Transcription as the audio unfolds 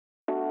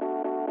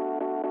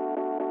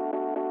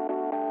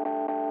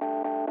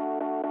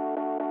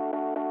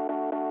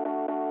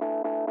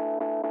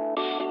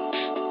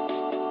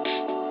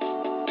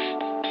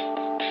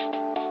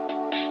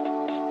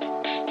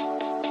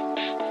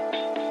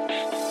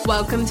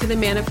Welcome to the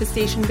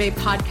Manifestation Babe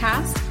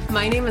podcast.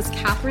 My name is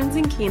Catherine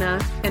Zinkina,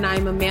 and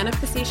I'm a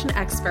manifestation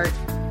expert,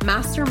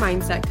 master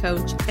mindset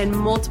coach, and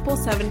multiple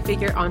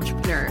seven-figure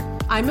entrepreneur.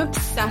 I'm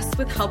obsessed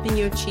with helping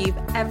you achieve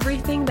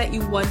everything that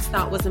you once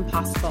thought was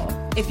impossible.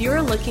 If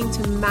you're looking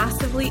to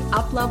massively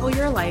up-level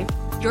your life,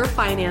 your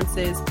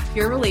finances,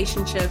 your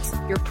relationships,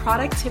 your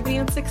productivity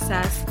and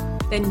success,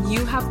 then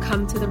you have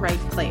come to the right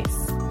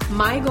place.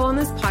 My goal in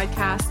this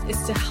podcast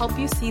is to help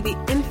you see the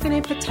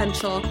infinite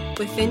potential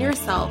within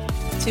yourself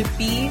to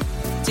be,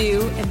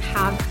 do, and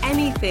have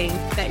anything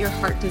that your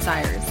heart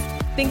desires.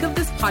 Think of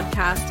this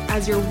podcast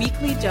as your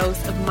weekly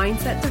dose of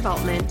mindset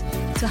development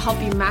to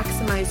help you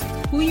maximize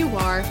who you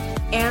are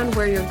and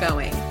where you're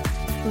going.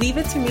 Leave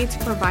it to me to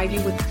provide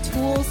you with the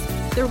tools,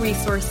 the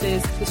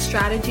resources, the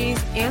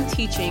strategies, and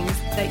teachings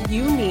that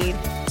you need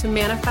to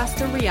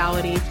manifest a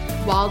reality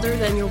wilder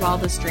than your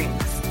wildest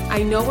dreams.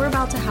 I know we're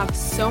about to have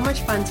so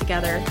much fun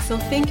together, so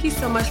thank you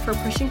so much for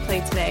pushing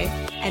play today,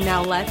 and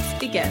now let's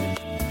begin.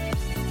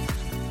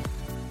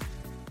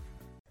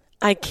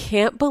 I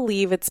can't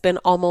believe it's been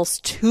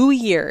almost 2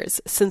 years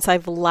since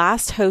I've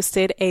last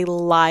hosted a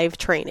live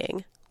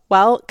training.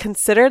 Well,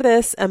 consider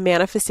this a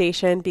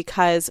manifestation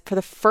because for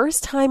the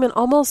first time in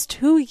almost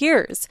 2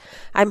 years,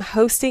 I'm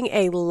hosting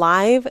a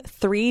live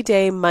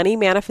 3-day money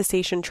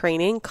manifestation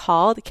training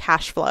called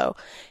Cash Flow.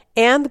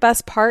 And the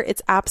best part,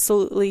 it's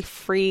absolutely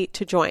free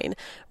to join.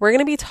 We're going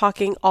to be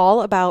talking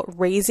all about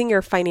raising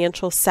your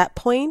financial set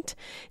point,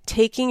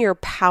 taking your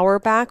power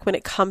back when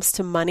it comes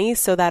to money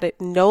so that it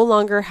no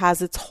longer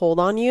has its hold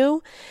on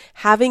you,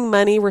 having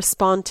money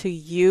respond to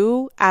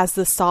you as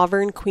the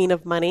sovereign queen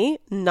of money,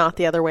 not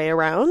the other way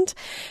around,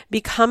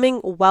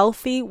 becoming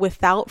wealthy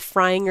without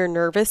frying your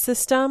nervous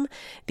system,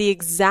 the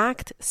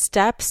exact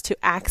steps to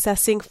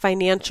accessing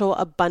financial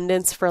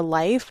abundance for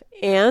life,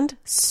 and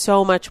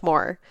so much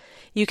more.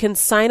 You can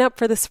sign up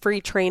for this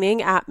free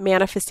training at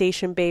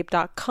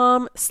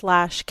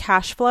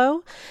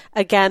manifestationbabe.com/cashflow.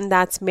 Again,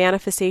 that's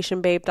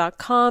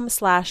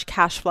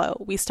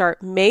manifestationbabe.com/cashflow. We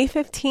start May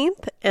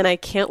 15th, and I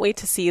can't wait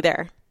to see you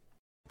there.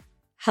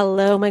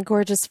 Hello, my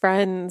gorgeous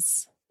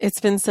friends.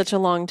 It's been such a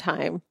long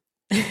time.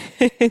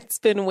 It's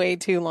been way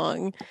too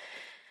long.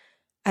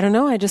 I don't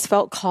know. I just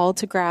felt called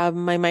to grab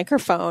my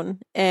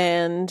microphone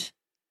and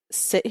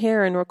sit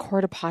here and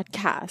record a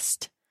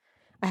podcast.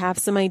 I have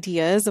some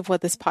ideas of what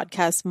this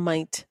podcast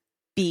might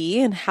be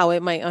and how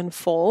it might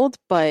unfold.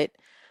 But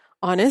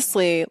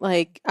honestly,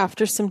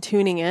 after some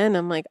tuning in,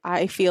 I'm like,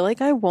 I feel like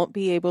I won't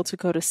be able to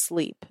go to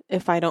sleep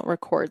if I don't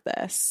record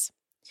this.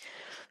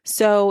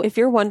 So if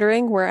you're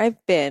wondering where I've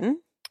been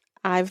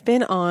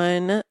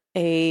on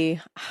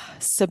a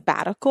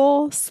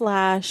sabbatical /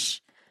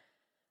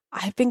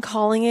 I've been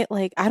calling it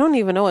I don't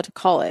even know what to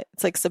call it.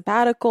 It's like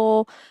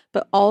sabbatical,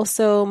 but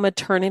also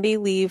maternity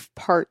leave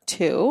part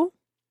 2.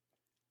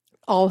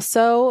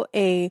 Also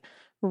a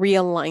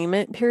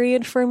realignment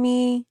period for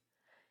me,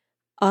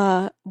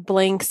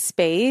 blank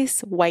space,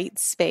 white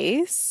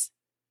space.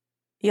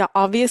 Yeah,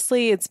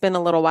 obviously it's been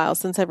a little while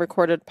since I've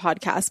recorded a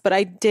podcast, but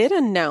I did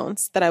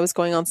announce that I was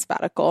going on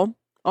sabbatical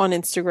on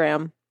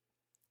Instagram,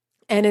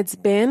 and it's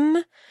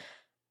been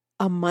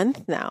a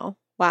month now.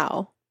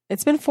 Wow.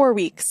 It's been 4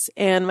 weeks,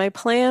 and my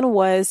plan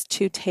was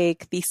to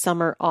take the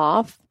summer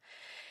off,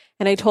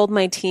 and I told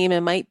my team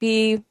it might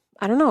be,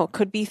 I don't know,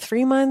 could be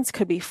 3 months,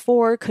 could be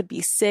 4, could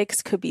be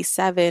 6, could be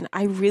 7.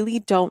 I really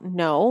don't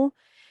know,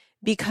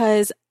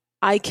 because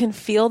I can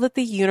feel that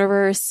the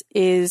universe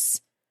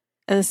is,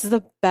 and this is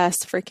the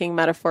best freaking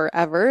metaphor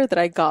ever that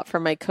I got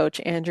from my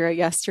coach Andrea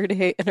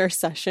yesterday in our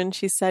session.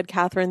 She said,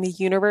 Catherine, the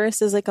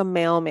universe is like a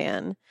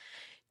mailman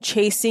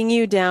chasing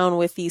you down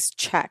with these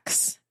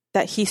checks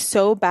that he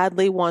so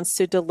badly wants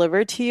to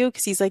deliver to you,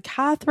 because he's like,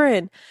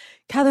 Catherine,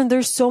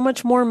 there's so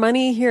much more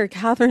money here.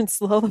 Catherine,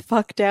 slow the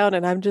fuck down.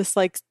 And I'm just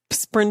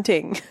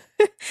sprinting,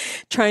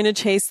 trying to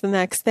chase the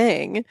next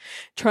thing,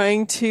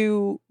 trying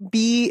to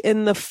be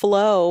in the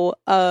flow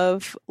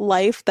of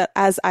life that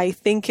as I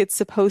think it's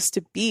supposed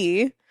to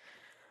be,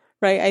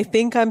 right? I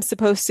think I'm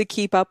supposed to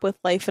keep up with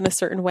life in a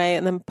certain way.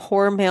 And then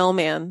poor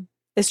mailman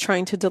is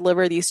trying to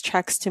deliver these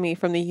checks to me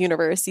from the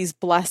universe, these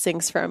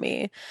blessings from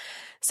me.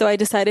 So I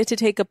decided to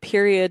take a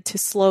period to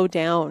slow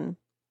down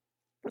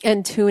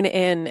and tune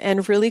in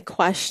and really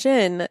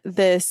question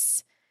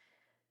this.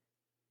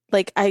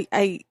 I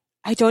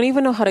don't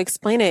even know how to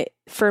explain it.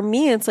 For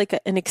me, it's like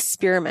an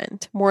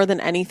experiment more than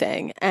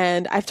anything.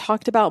 And I've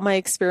talked about my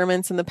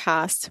experiments in the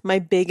past, my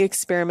big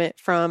experiment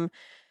from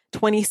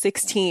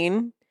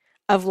 2016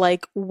 of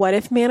what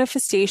if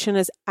manifestation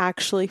is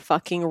actually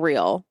fucking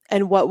real?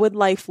 And what would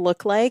life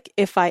look like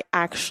if I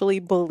actually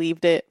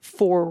believed it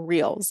for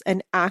reals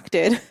and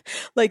acted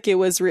like it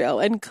was real?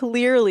 And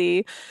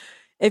clearly,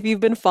 if you've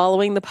been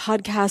following the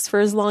podcast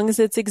for as long as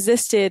it's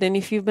existed, and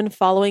if you've been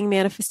following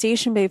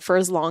Manifestation Babe for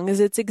as long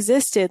as it's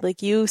existed,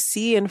 you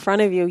see in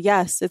front of you,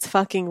 yes, it's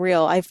fucking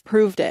real. I've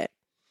proved it.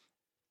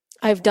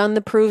 I've done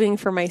the proving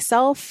for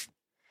myself,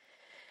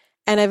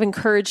 and I've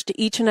encouraged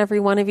each and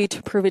every one of you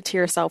to prove it to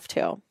yourself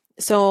too.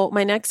 So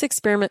my next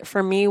experiment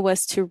for me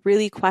was to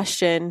really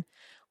question,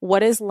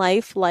 what is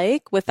life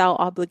like without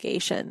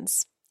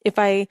obligations? If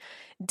I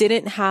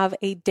didn't have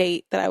a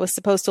date that I was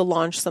supposed to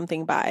launch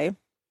something by,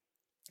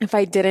 if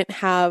I didn't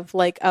have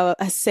like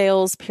a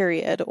sales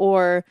period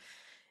or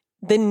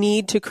the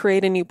need to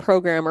create a new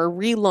program or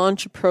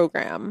relaunch a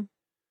program,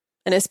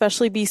 and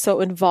especially be so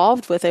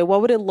involved with it,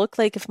 what would it look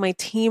like if my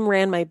team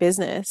ran my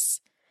business?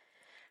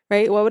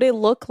 Right? What would it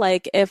look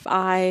like if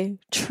I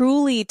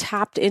truly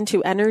tapped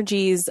into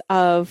energies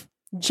of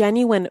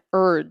genuine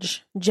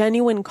urge,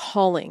 genuine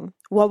calling?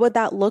 What would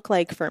that look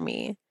like for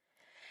me?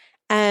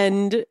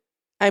 And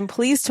I'm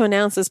pleased to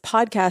announce this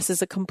podcast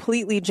is a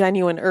completely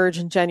genuine urge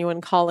and genuine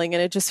calling.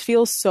 And it just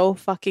feels so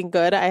fucking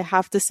good. I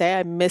have to say,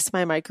 I miss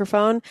my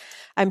microphone.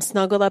 I'm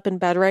snuggled up in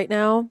bed right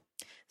now,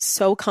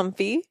 so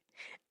comfy.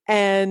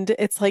 And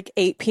it's like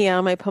 8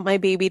 p.m. I put my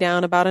baby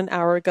down about an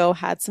hour ago,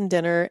 had some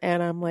dinner,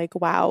 and I'm like,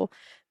 wow,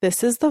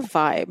 this is the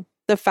vibe.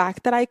 The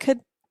fact that I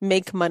could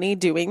make money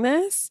doing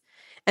this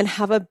and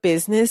have a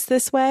business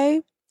this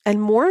way. And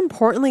more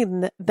importantly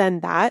than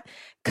that,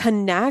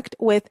 connect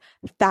with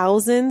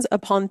thousands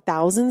upon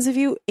thousands of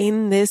you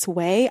in this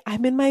way.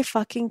 I'm in my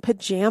fucking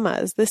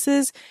pajamas. This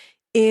is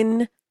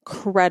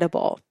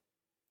incredible.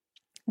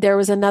 There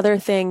was another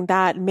thing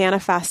that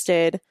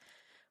manifested,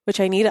 which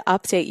I need to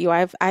update you.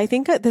 I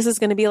think that this is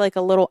going to be like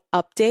a little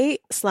update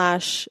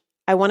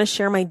 / I want to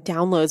share my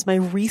downloads, my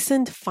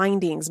recent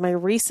findings, my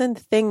recent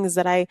things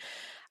that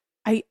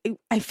I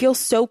feel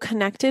so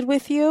connected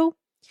with you.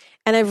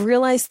 And I've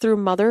realized through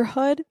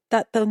motherhood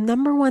that the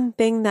number one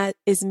thing that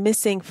is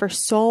missing for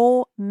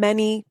so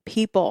many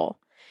people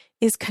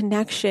is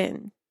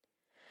connection.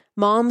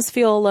 Moms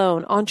feel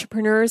alone.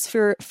 Entrepreneurs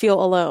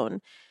feel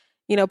alone.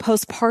 You know,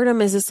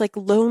 postpartum is this like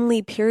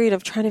lonely period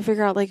of trying to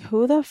figure out like,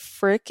 who the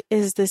frick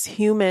is this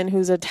human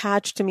who's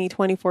attached to me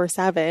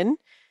 24/7?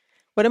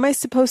 What am I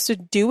supposed to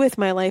do with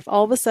my life?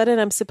 All of a sudden,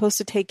 I'm supposed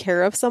to take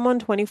care of someone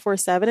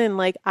 24/7. And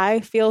like,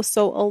 I feel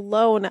so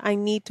alone. I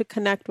need to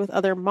connect with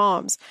other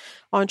moms,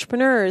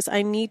 entrepreneurs.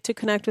 I need to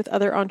connect with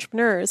other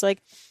entrepreneurs.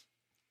 Like,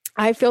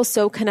 I feel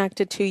so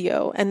connected to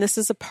you. And this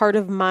is a part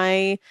of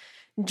my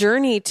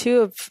journey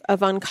too,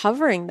 of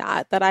uncovering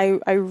that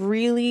I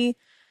really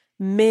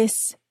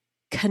miss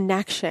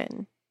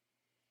connection.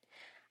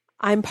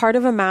 I'm part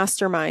of a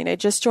mastermind. I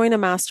just joined a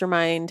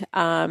mastermind.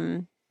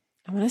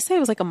 I want to say it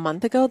was like a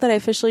month ago that I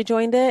officially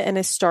joined it, and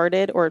it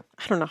started, or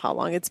I don't know how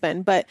long it's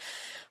been, but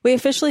we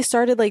officially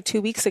started like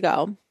 2 weeks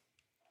ago.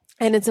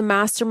 And it's a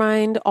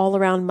mastermind all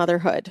around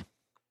motherhood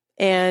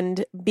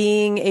and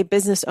being a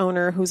business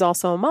owner who's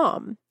also a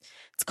mom.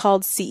 It's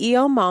called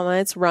CEO Mama.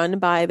 It's run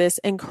by this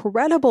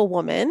incredible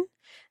woman,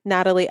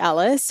 Natalie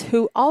Ellis,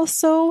 who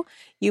also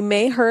you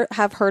may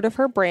have heard of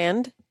her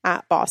brand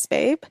at Boss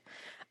Babe.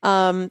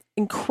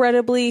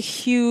 Incredibly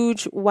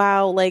huge.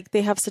 Wow. Like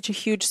they have such a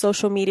huge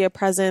social media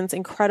presence,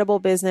 incredible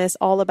business,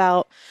 all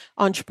about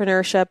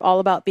entrepreneurship, all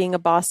about being a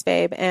boss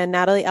babe. And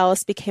Natalie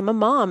Ellis became a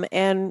mom,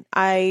 and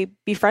I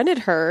befriended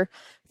her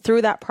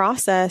through that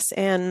process.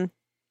 And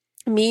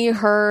me,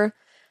 her,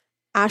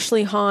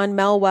 Ashley Hahn,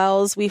 Mel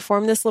Wells, we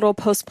formed this little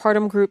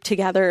postpartum group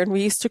together, and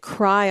we used to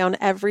cry on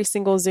every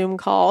single Zoom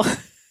call.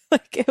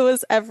 Like it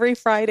was every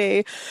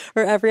Friday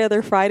or every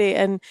other Friday.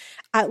 And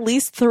at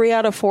least 3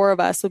 out of 4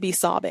 of us would be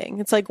sobbing.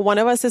 It's like one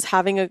of us is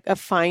having a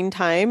fine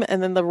time,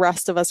 and then the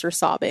rest of us are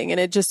sobbing. And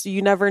it just,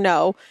 you never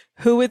know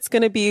who it's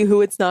going to be,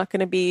 who it's not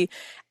going to be.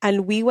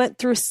 And we went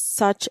through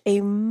such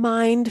a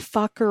mind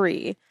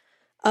fuckery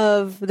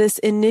of this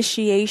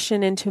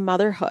initiation into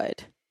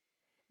motherhood.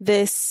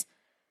 This,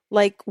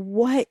 like,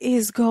 what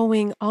is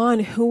going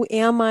on? Who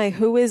am I?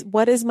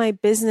 What is my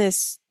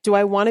business? Do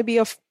I want to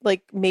be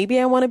maybe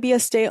I want to be a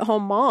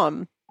stay-at-home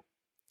mom.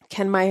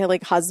 Can my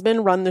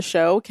husband run the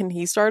show? Can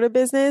he start a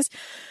business?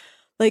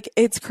 Like,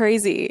 it's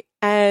crazy.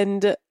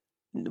 And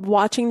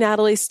watching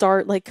Natalie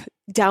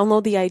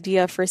download the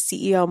idea for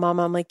CEO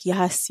Mama, I'm like,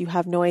 yes, you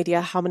have no idea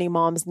how many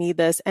moms need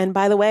this. And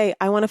by the way,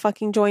 I want to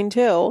fucking join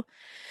too.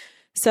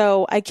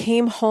 So I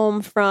came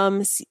home from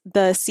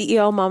the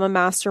CEO Mama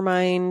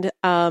Mastermind.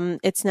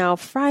 It's now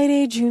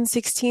Friday, June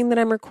 16th that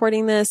I'm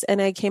recording this,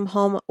 and I came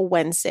home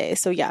Wednesday.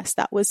 So yes,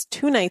 that was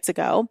 2 nights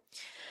ago.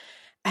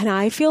 And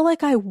I feel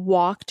like I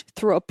walked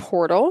through a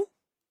portal.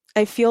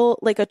 I feel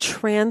like a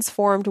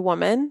transformed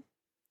woman.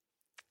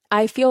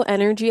 I feel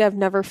energy I've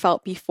never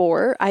felt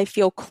before. I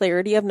feel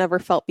clarity I've never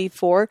felt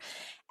before.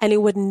 And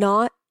it would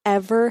not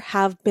ever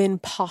have been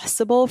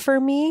possible for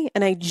me,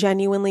 and I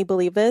genuinely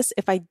believe this,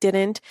 if I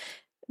didn't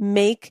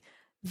make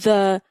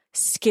the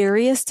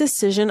scariest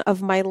decision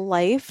of my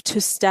life to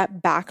step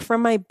back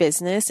from my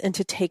business and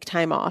to take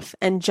time off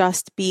and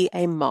just be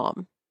a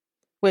mom.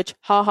 Which,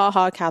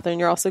 Catherine,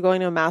 you're also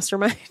going to a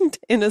mastermind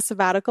in a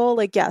sabbatical?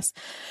 Like, yes,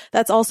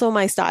 that's also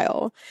my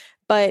style.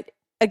 But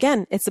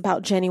again, it's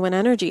about genuine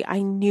energy.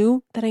 I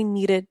knew that I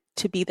needed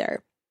to be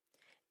there.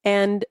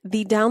 And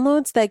the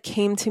downloads that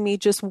came to me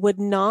just would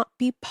not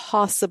be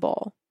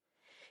possible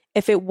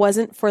if it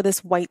wasn't for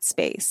this white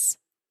space.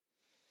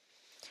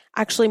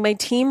 Actually, my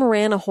team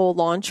ran a whole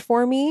launch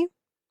for me.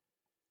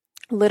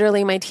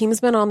 Literally, my team's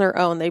been on their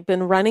own. They've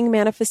been running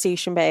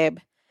Manifestation Babe.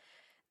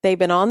 They've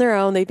been on their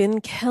own. They've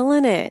been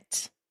killing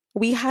it.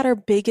 We had our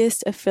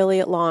biggest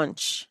affiliate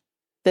launch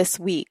this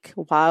week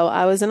while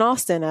I was in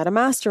Austin at a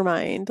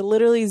mastermind,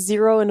 literally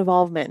zero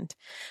involvement.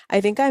 I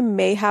think I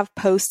may have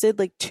posted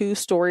like 2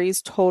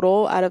 stories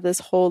total out of this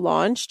whole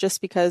launch just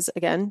because,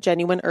 again,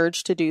 genuine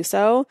urge to do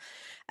so.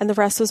 And the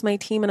rest was my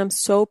team, and I'm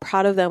so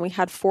proud of them. We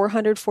had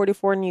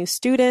 444 new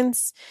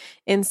students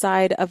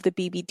inside of the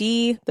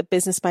BBD, the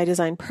Business by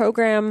Design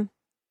program.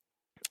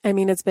 I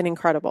mean, it's been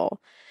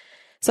incredible.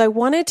 So I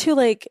wanted to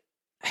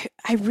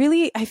I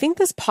think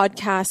this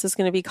podcast is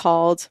going to be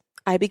called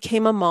I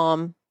Became a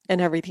Mom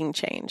and Everything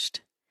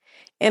Changed.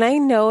 And I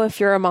know if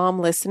you're a mom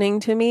listening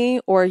to me,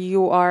 or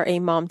you are a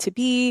mom to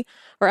be,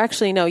 or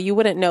actually, no, you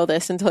wouldn't know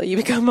this until you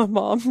become a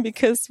mom,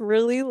 because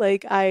really,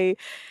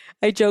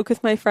 I joke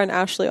with my friend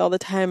Ashley all the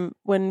time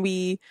when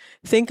we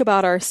think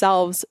about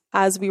ourselves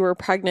as we were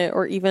pregnant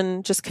or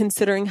even just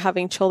considering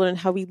having children,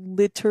 how we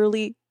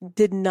literally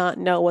did not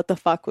know what the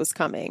fuck was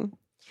coming.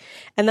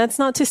 And that's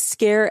not to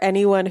scare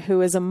anyone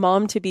who is a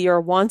mom to be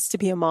or wants to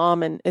be a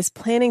mom and is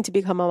planning to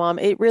become a mom.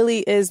 It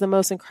really is the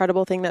most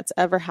incredible thing that's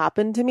ever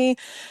happened to me.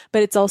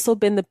 But it's also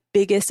been the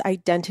biggest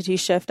identity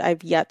shift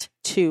I've yet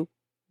to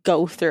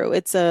go through.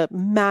 It's a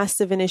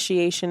massive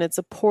initiation. It's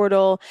a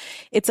portal.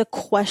 It's a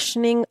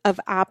questioning of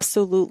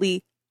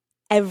absolutely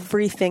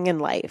everything in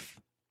life.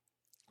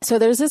 So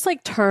there's this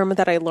term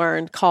that I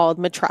learned called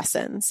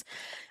matrescence.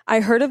 I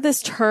heard of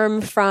this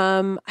term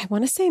from, I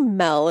want to say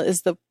Mel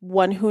is the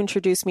one who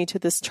introduced me to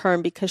this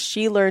term, because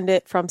she learned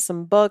it from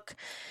some book,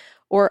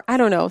 or I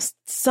don't know,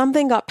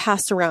 something got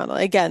passed around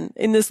again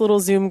in this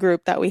little Zoom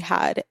group that we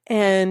had.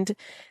 And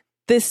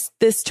this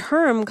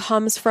term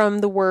comes from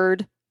the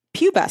word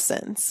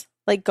pubescence,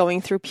 like going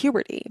through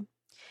puberty.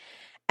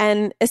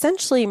 And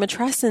essentially,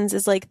 matrescence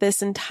is like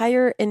this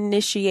entire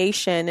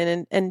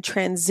initiation and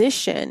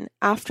transition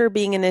after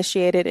being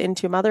initiated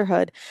into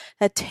motherhood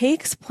that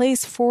takes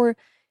place for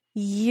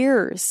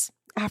years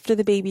after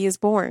the baby is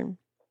born.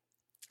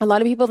 A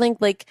lot of people think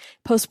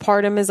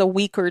postpartum is a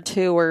week or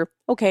 2, or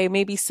okay,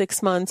 maybe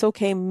 6 months,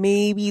 okay,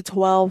 maybe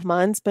 12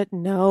 months, but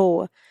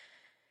no.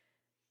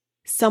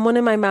 Someone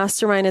in my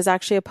mastermind is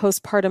actually a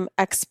postpartum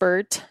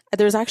expert.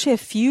 There's actually a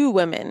few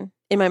women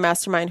in my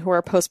mastermind who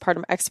are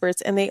postpartum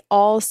experts, and they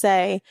all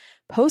say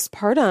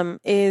postpartum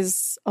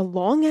is a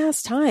long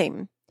ass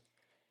time.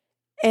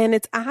 And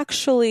it's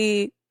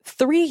actually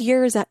 3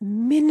 years at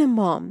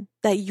minimum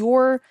that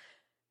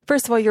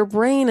first of all, your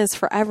brain is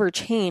forever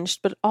changed,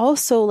 but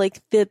also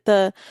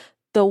the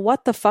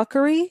what the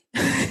fuckery,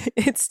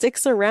 it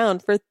sticks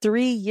around for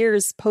 3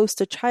 years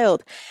post a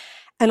child.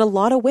 And a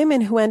lot of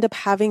women who end up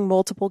having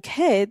multiple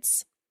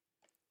kids,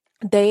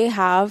 they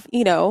have,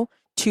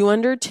 2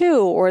 under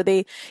 2, or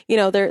they,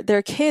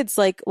 their kids,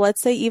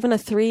 let's say even a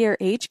 3-year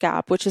age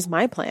gap, which is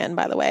my plan,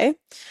 by the way.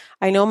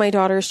 I know my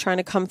daughter is trying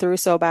to come through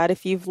so bad.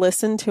 If you've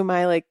listened to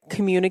my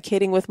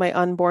communicating with my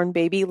unborn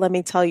baby, let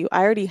me tell you,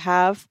 I already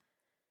have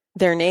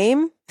their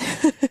name.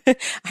 I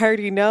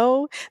already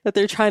know that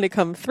they're trying to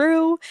come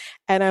through.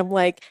 And I'm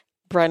like,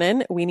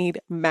 Brennan, we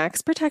need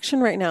max protection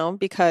right now,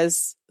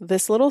 because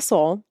this little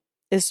soul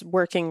is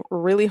working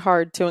really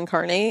hard to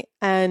incarnate.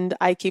 And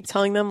I keep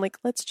telling them,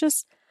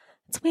 let's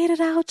wait it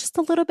out just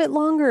a little bit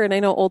longer. And I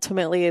know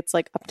ultimately it's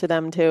up to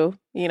them too.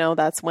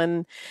 That's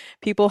when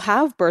people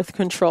have birth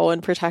control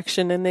and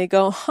protection and they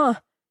go,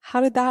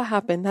 how did that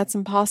happen? That's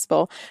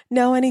impossible.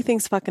 No,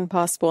 anything's fucking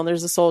possible. And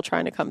there's a soul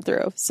trying to come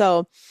through.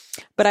 So,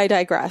 but I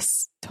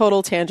digress.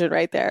 Total tangent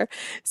right there.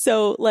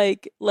 So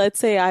let's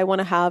say I want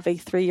to have a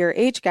 3-year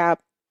age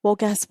gap. Well,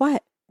 guess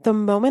what? The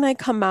moment I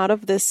come out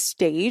of this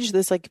stage,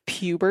 this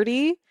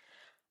puberty,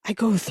 I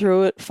go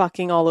through it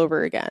fucking all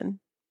over again,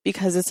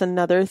 because it's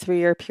another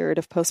 3-year period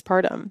of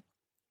postpartum.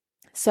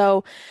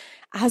 So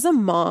as a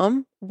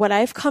mom, what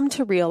I've come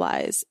to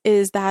realize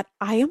is that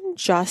I am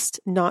just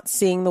not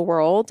seeing the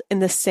world in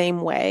the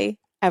same way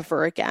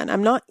ever again.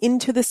 I'm not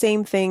into the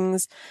same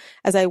things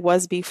as I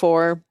was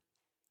before.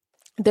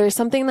 There's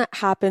something that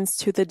happens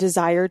to the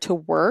desire to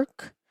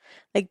work.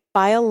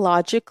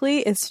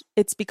 Biologically,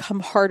 it's become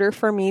harder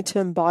for me to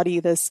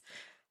embody this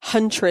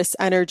huntress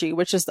energy,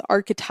 which is the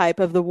archetype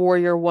of the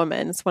warrior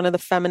woman. It's one of the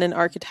feminine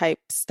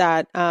archetypes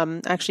that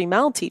actually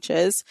Mel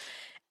teaches.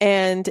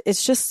 And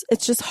it's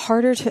just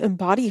harder to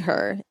embody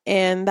her.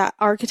 And that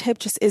archetype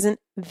just isn't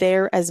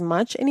there as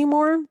much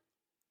anymore.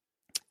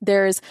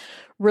 There's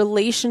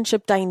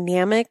relationship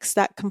dynamics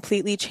that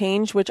completely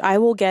change, which I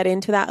will get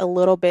into that a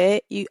little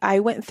bit.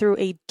 I went through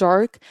a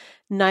dark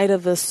night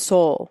of the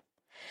soul.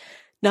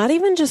 Not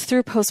even just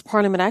through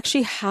postpartum, it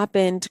actually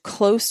happened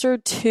closer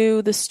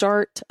to the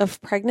start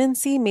of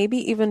pregnancy, maybe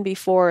even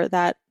before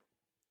that.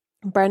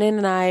 Brennan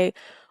and I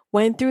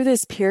went through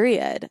this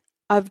period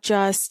of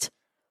just,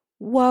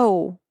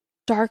 whoa,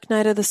 dark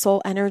night of the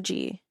soul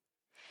energy.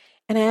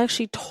 And I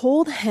actually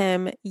told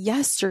him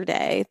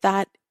yesterday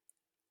that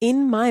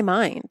in my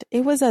mind,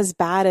 it was as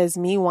bad as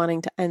me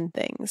wanting to end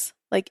things.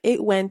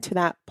 It went to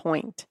that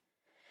point.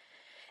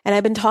 And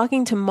I've been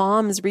talking to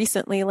moms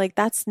recently,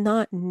 that's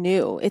not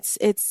new.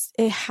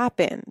 It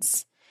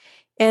happens.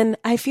 And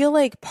I feel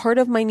like part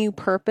of my new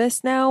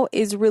purpose now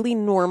is really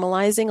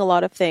normalizing a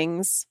lot of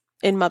things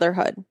in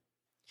motherhood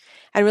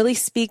and really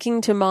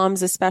speaking to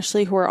moms,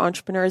 especially who are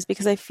entrepreneurs,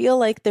 because I feel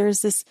like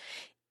there's this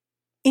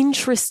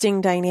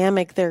interesting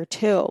dynamic there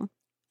too.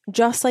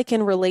 Just like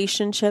in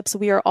relationships,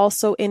 we are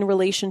also in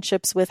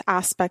relationships with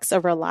aspects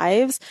of our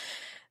lives.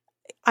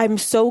 I'm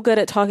so good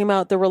at talking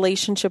about the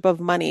relationship of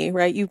money,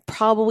 right? You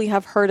probably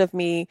have heard of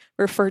me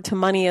refer to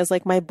money as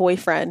like my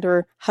boyfriend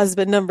or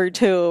husband number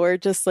two, or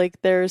just like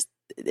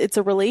it's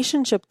a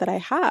relationship that I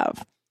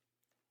have.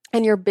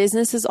 And your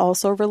business is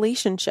also a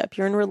relationship.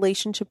 You're in a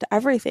relationship to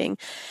everything.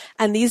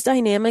 And these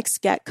dynamics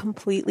get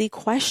completely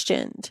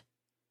questioned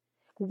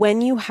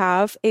when you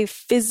have a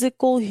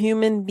physical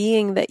human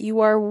being that you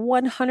are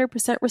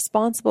 100%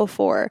 responsible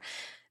for.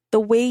 The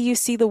way you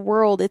see the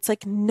world, it's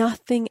like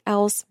nothing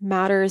else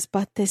matters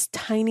but this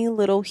tiny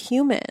little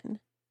human.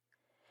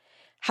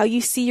 How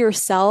you see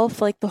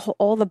yourself, like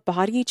all the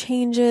body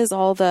changes,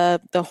 all the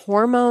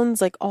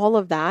hormones, like all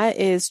of that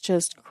is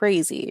just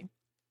crazy.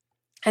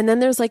 And then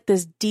there's like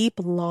this deep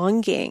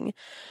longing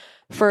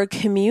for a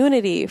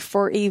community,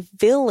 for a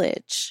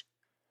village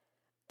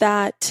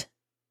that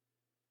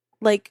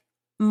like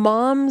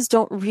moms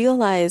don't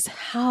realize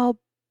how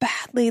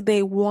badly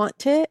they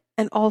want it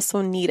and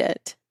also need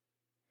it.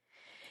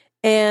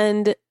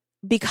 And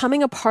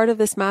becoming a part of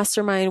this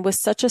mastermind was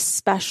such a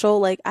special,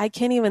 like, I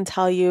can't even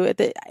tell you,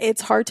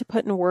 it's hard to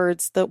put in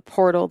words the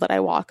portal that I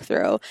walk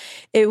through.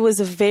 It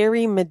was a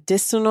very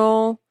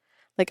medicinal,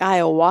 like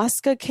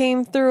ayahuasca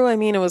came through. I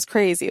mean, it was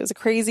crazy. It was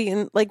crazy.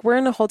 And like, we're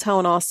in a hotel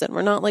in Austin.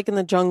 We're not like in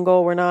the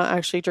jungle. We're not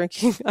actually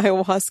drinking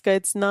ayahuasca.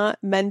 It's not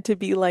meant to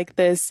be like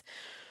this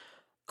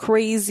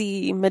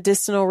crazy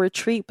medicinal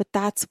retreat, but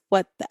that's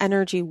what the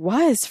energy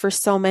was for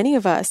so many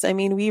of us. I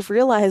mean, we've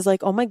realized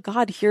like, oh my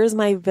God, here's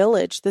my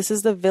village. This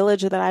is the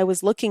village that I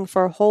was looking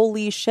for.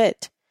 Holy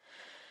shit.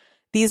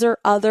 These are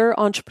other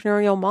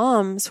entrepreneurial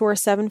moms who are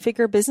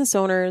 7-figure business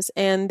owners,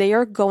 and they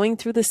are going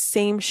through the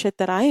same shit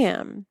that I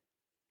am.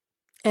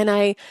 And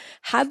I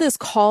had this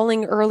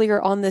calling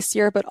earlier on this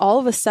year, but all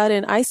of a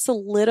sudden I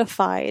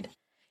solidified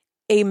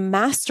a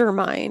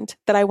mastermind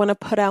that I want to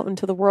put out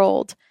into the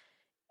world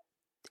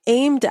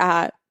aimed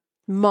at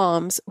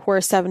moms who are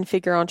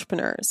 7-figure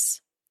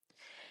entrepreneurs.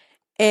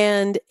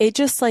 And it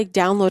just like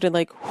downloaded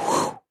like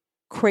whew,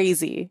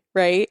 crazy,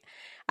 right?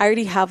 I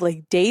already have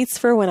like dates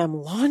for when I'm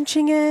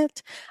launching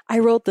it.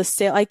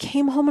 I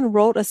came home and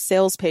wrote a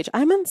sales page.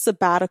 I'm on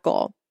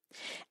sabbatical,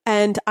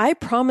 and I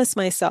promised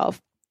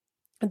myself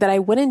that I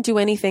wouldn't do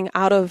anything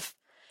out of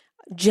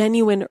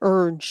genuine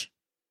urge.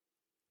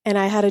 And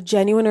I had a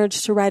genuine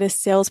urge to write a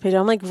sales page.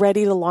 I'm like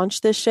ready to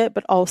launch this shit,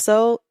 but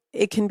also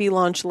it can be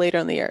launched later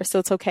in the year. So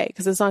it's okay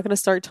because it's not going to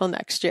start till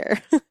next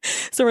year.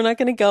 So we're not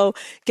going to go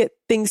get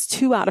things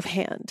too out of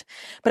hand.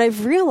 But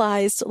I've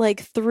realized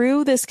like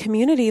through this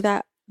community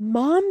that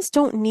moms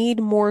don't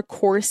need more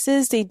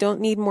courses. They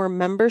don't need more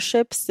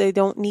memberships. They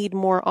don't need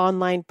more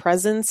online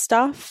presence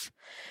stuff,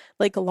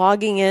 like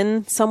logging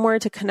in somewhere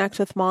to connect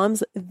with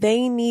moms.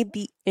 They need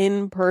the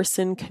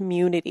in-person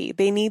community.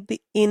 They need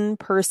the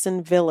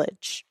in-person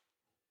village.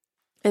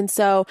 And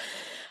so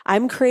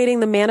I'm creating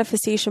the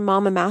Manifestation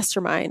Mama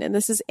Mastermind, and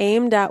this is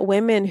aimed at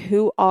women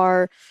who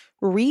are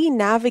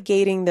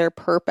re-navigating their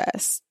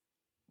purpose.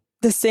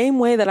 The same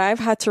way that I've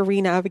had to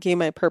re-navigate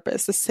my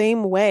purpose, the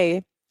same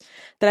way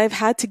that I've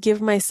had to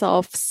give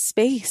myself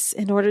space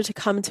in order to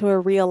come to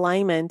a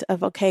realignment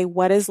of, okay,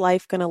 what is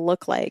life going to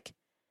look like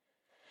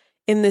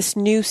in this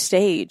new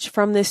stage,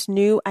 from this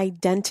new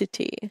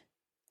identity?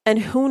 And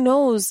who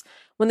knows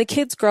when the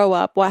kids grow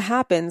up, what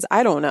happens?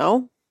 I don't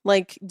know.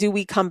 Like, do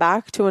we come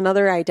back to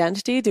another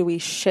identity? Do we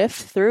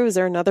shift through? Is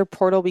there another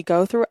portal we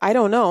go through? I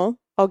don't know.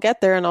 I'll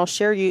get there and I'll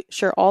share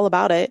all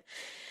about it.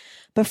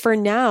 But for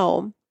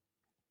now,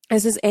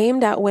 this is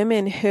aimed at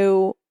women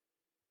who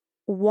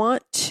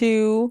want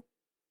to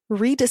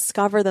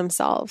rediscover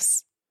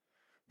themselves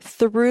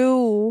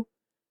through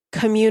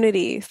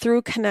community,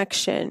 through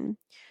connection,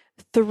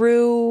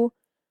 through,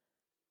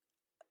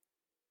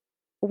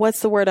 what's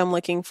the word I'm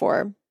looking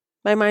for?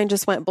 My mind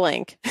just went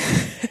blank.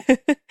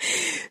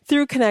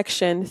 Through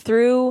connection,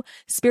 through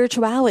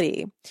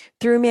spirituality,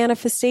 through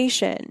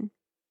manifestation,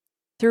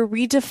 through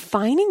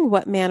redefining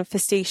what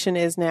manifestation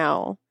is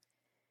now.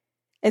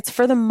 It's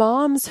for the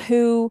moms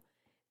who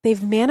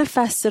they've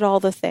manifested all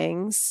the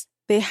things.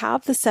 They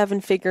have the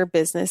 7-figure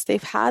business.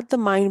 They've had the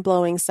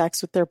mind-blowing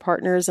sex with their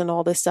partners and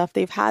all this stuff.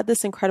 They've had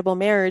this incredible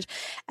marriage.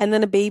 And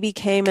then a baby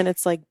came and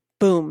it's like,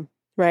 boom,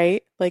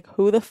 right? Like,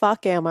 who the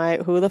fuck am I?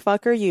 Who the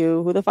fuck are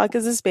you? Who the fuck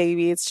is this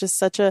baby? It's just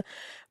such a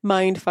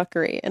mind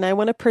fuckery. And I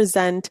want to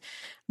present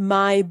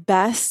my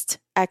best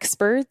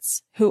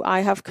experts who I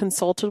have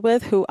consulted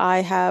with, who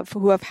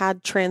have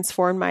had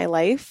transformed my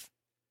life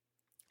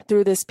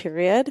through this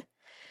period,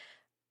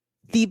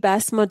 the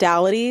best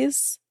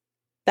modalities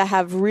that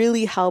have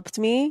really helped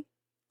me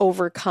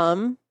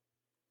overcome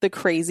the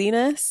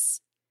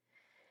craziness,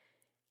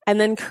 and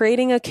then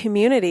creating a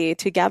community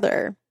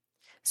together.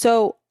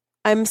 So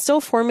I'm still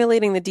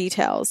formulating the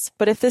details,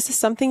 but if this is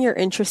something you're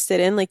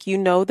interested in, like, you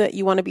know that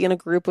you want to be in a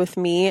group with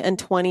me and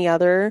 20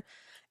 other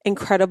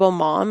incredible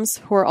moms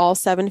who are all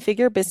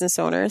 7-figure business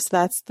owners,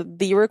 that's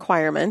the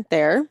requirement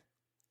there.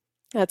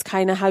 That's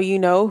kind of how you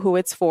know who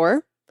it's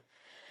for.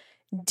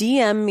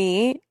 DM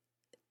me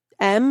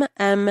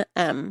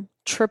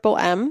triple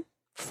M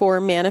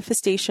for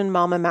Manifestation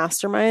Mama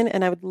Mastermind,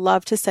 and I would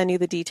love to send you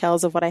the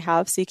details of what I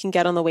have so you can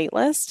get on the wait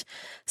list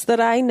so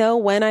that I know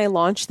when I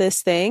launch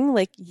this thing,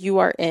 like, you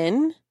are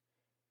in.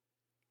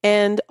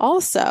 And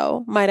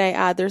also, might I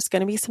add, there's going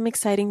to be some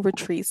exciting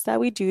retreats that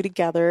we do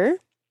together.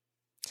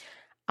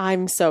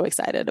 I'm so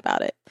excited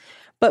about it.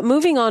 But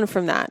moving on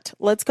from that,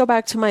 let's go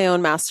back to my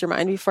own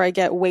mastermind before I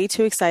get way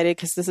too excited,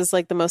 because this is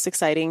like the most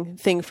exciting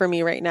thing for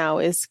me right now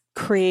is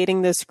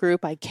creating this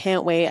group. I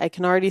can't wait. I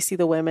can already see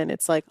the women.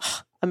 It's like,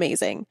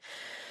 amazing.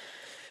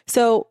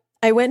 So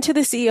I went to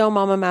the CEO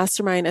Mama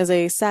Mastermind, as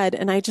I said,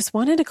 and I just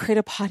wanted to create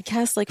a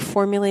podcast, like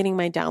formulating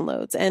my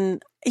downloads.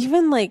 And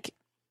even like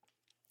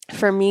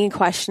for me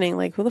questioning,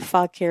 like, who the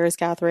fuck cares,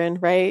 Catherine,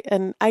 right?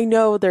 And I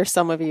know there's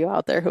some of you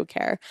out there who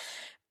care,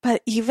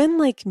 but even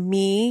like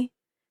me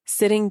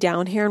sitting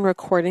down here and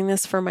recording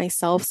this for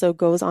myself so it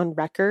goes on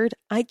record,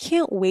 I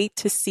can't wait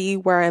to see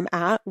where I'm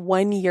at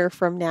 1 year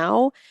from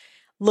now,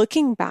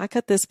 looking back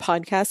at this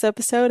podcast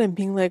episode and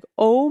being like,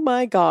 oh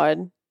my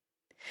God,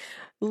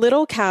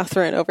 little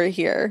Catherine over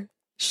here,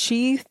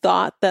 she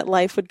thought that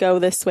life would go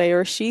this way,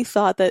 or she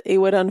thought that it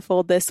would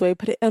unfold this way,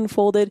 but it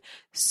unfolded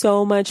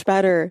so much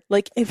better.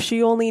 Like, if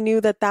she only knew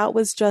that that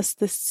was just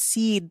the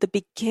seed, the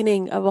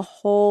beginning of a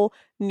whole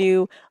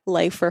new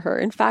life for her.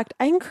 In fact,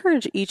 I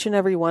encourage each and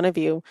every one of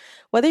you,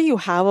 whether you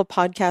have a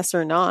podcast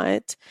or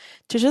not,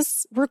 to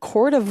just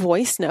record a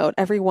voice note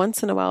every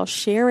once in a while,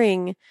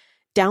 sharing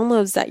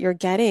downloads that you're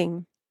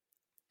getting,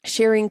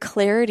 sharing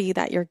clarity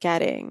that you're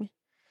getting,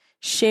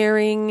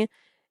 sharing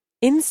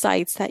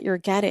insights that you're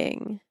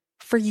getting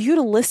for you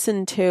to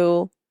listen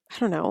to, I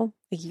don't know,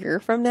 a year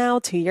from now,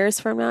 2 years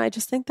from now. I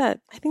think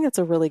that's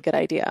a really good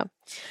idea.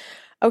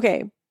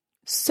 Okay.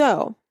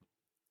 So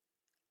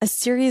a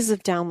series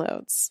of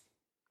downloads.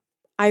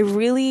 I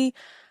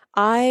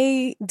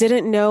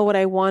didn't know what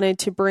I wanted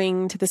to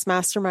bring to this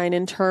mastermind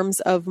in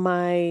terms of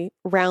my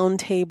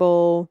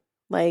roundtable,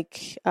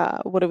 like,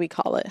 what do we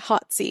call it?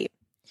 Hot seat,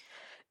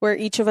 where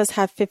each of us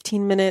have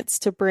 15 minutes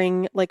to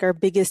bring like our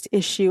biggest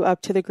issue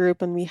up to the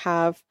group. And we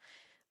have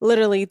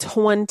literally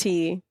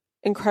 20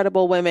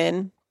 incredible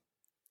women.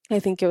 I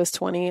think it was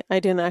 20. I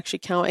didn't actually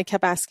count. I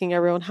kept asking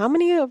everyone, how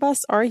many of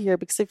us are here?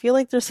 Because I feel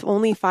like there's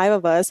only 5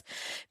 of us,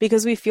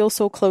 because we feel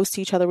so close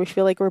to each other. We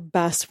feel like we're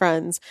best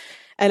friends.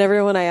 And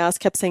everyone I asked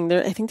kept saying,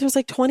 I think there's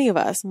like 20 of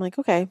us. I'm like,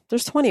 okay,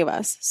 there's 20 of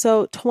us.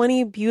 So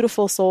 20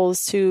 beautiful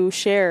souls to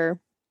share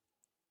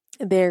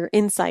their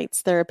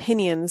insights, their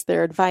opinions,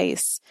 their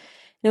advice.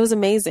 And it was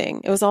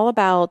amazing. It was all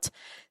about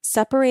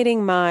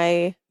separating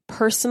my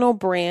personal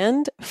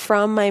brand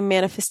from my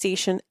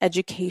manifestation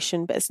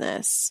education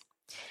business,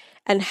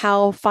 and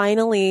how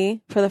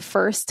finally, for the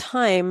first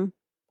time,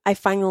 I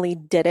finally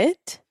did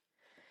it.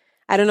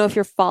 I don't know if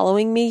you're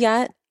following me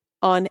yet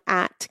on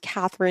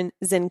 @Catherine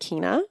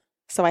Zenkina.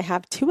 So I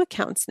have 2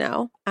 accounts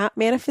now,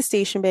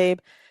 @ManifestationBabe,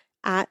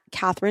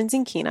 @Catherine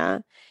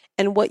Zenkina.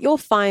 And what you'll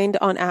find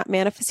on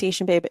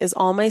 @ManifestationBabe is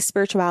all my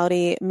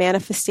spirituality,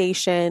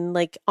 manifestation,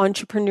 like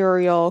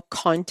entrepreneurial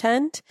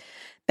content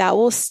that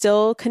will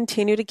still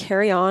continue to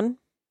carry on.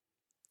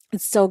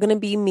 It's still going to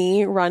be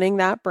me running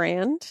that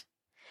brand.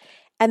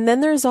 And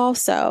then there's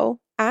also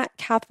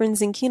 @Catherine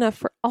Zenkina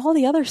for all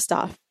the other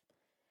stuff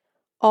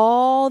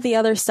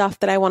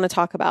that I want to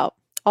talk about,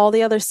 all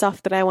the other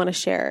stuff that I want to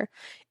share.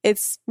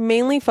 It's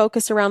mainly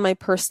focused around my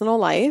personal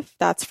life,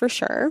 that's for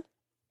sure.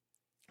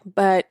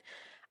 But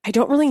I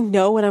don't really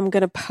know what I'm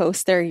going to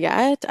post there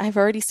yet. I've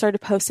already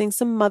started posting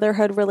some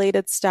motherhood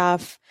related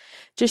stuff,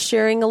 just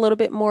sharing a little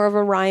bit more of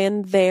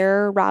Orion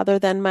there rather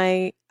than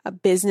my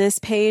business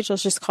page.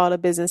 Let's just call it a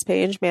business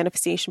page,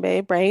 Manifestation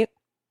Babe, right?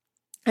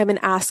 I've been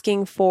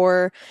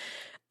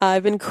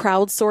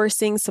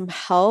crowdsourcing some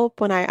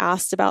help when I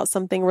asked about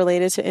something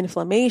related to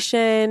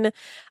inflammation.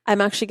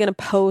 I'm actually going to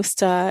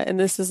post, and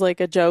this is like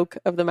a joke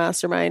of the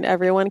mastermind.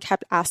 Everyone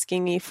kept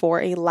asking me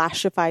for a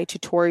Lashify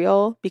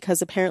tutorial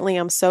because apparently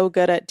I'm so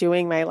good at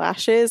doing my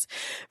lashes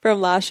from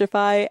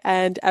Lashify,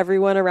 and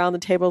everyone around the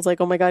table is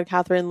like, oh my God,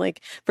 Catherine, like,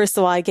 first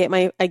of all, I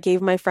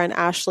gave my friend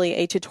Ashley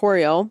a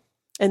tutorial.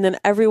 And then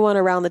everyone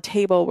around the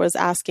table was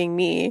asking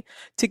me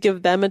to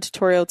give them a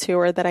tutorial too,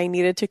 or that I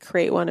needed to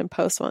create one and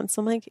post one.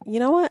 So I'm like, you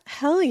know what?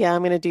 Hell yeah,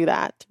 I'm going to do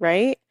that,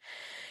 right?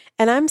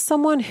 And I'm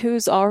someone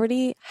who's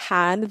already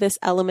had this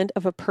element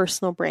of a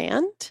personal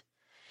brand.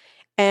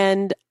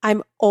 And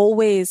I'm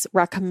always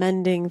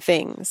recommending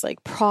things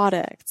like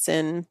products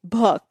and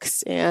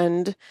books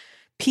and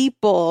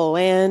people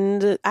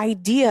and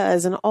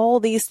ideas and all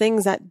these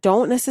things that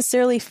don't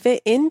necessarily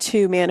fit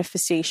into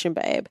Manifestation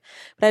Babe.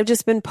 But I've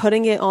just been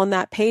putting it on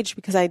that page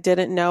because I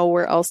didn't know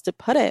where else to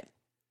put it.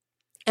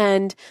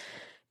 And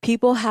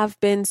people have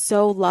been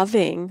so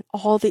loving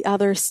all the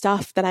other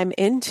stuff that I'm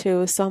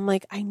into. So I'm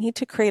like, I need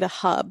to create a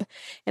hub.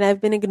 And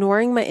I've been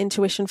ignoring my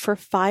intuition for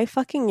 5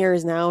 fucking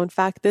years now. In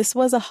fact, this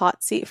was a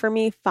hot seat for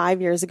me 5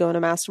 years ago in a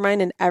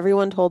mastermind, and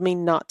everyone told me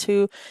not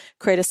to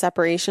create a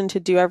separation, to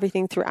do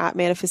everything through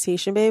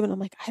Manifestation Babe. And I'm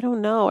like, I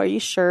don't know. Are you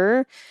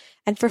sure?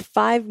 And for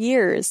 5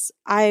 years,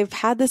 I've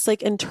had this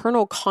like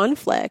internal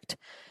conflict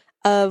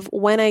of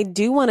when I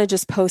do want to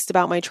just post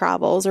about my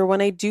travels, or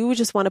when I do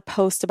just want to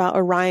post about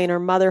Orion or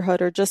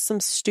motherhood or just some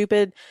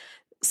stupid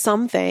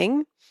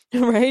something,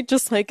 right?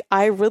 Just like,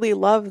 I really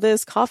love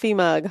this coffee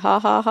mug. Ha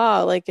ha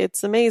ha. Like,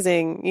 it's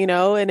amazing,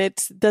 and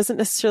it doesn't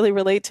necessarily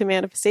relate to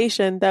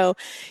manifestation, though,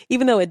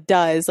 even though it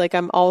does, like,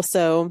 I'm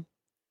also,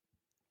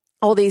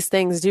 all these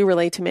things do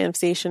relate to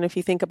manifestation if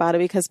you think about it,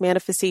 because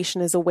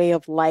manifestation is a way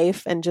of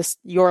life, and just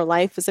your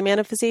life is a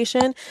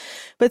manifestation.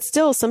 But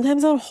still,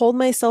 sometimes I'll hold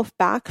myself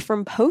back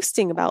from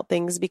posting about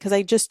things because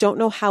I just don't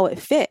know how it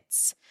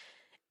fits.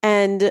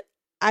 And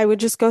I would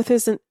just go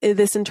through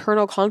this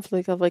internal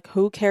conflict of like,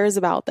 who cares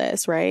about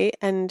this, right?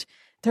 And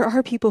there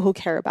are people who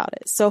care about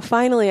it. So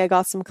finally, I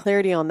got some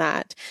clarity on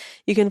that.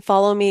 You can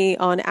follow me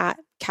on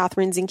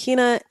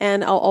 @KathrynZinkina,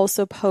 and I'll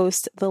also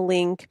post the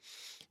link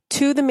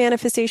to the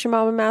Manifestation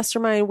Mama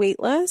Mastermind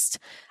waitlist,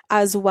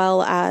 as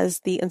well as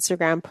the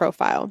Instagram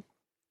profile.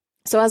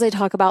 So as I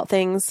talk about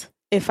things,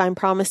 if I'm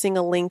promising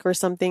a link or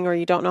something, or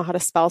you don't know how to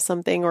spell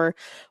something or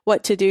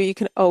what to do, you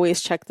can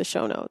always check the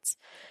show notes.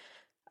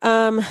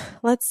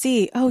 Let's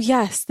see. Oh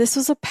yes, this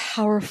was a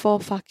powerful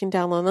fucking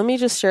download. Let me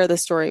just share the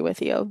story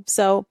with you.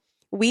 So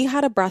we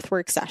had a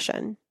breathwork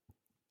session.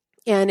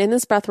 And in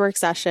this breathwork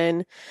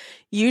session,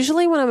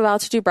 usually when I'm about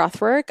to do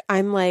breathwork,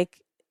 I'm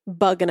like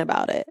bugging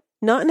about it.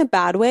 Not in a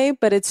bad way,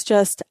 but it's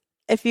just,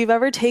 if you've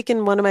ever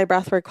taken one of my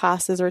breathwork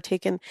classes or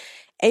taken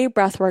a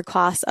breathwork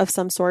class of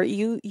some sort,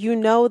 you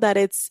know that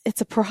it's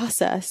a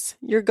process.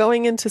 You're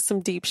going into some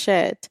deep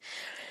shit.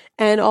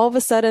 And all of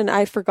a sudden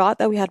I forgot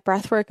that we had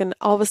breathwork, and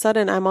all of a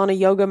sudden I'm on a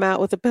yoga mat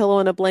with a pillow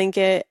and a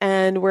blanket,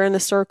 and we're in a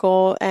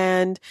circle,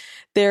 and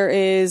there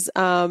is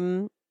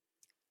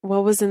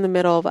what was in the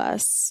middle of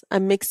us?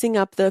 I'm mixing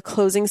up the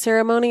closing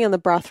ceremony and the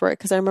breathwork,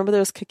 because I remember there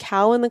was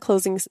cacao in the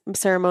closing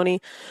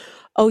ceremony.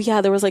 Oh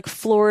yeah, there was like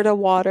Florida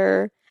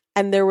water,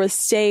 and there was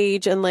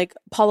sage and like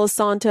Palo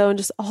Santo and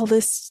just all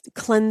this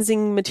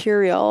cleansing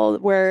material,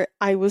 where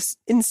I was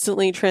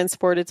instantly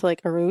transported to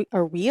like,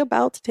 are we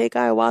about to take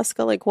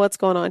ayahuasca? Like, what's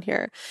going on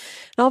here?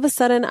 And all of a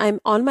sudden I'm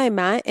on my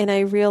mat and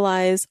I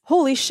realize,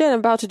 holy shit, I'm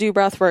about to do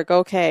breath work.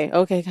 Okay,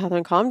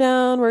 Kathryn, calm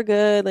down. We're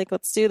good. Like,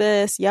 let's do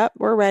this. Yep,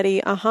 we're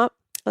ready.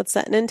 Let's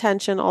set an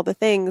intention, all the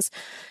things.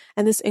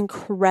 And this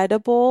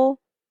incredible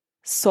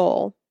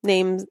soul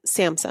named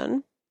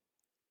Samson,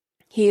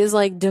 he is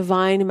like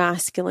divine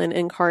masculine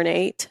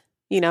incarnate.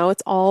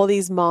 It's all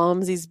these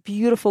moms, these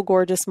beautiful,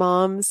 gorgeous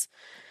moms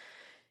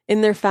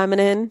in their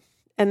feminine,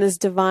 and this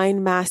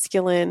divine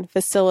masculine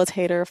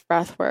facilitator of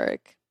breathwork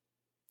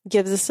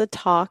gives us a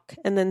talk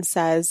and then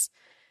says,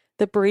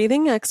 the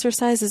breathing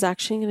exercise is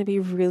actually going to be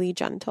really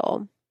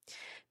gentle,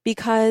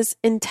 because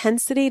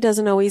intensity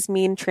doesn't always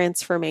mean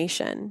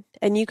transformation,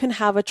 and you can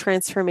have a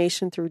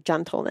transformation through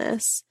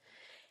gentleness.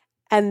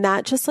 And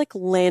that just like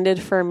landed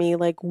for me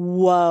like,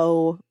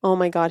 whoa, oh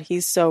my God,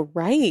 he's so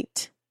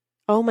right.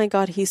 Oh my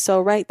God, he's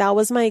so right. That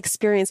was my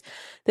experience.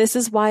 This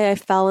is why I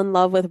fell in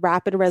love with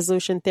rapid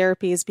resolution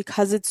therapy, is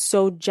because it's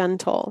so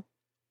gentle.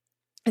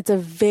 It's a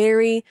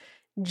very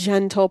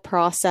gentle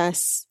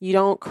process. You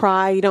don't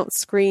cry, you don't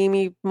scream,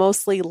 you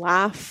mostly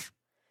laugh,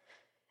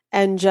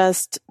 and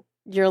just,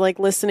 you're like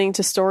listening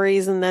to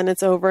stories, and then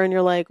it's over and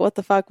you're like, what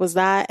the fuck was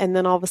that? And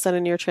then all of a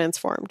sudden you're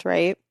transformed,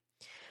 right?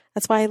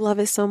 That's why I love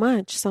it so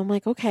much. So I'm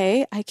like,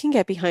 okay, I can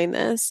get behind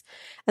this.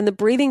 And the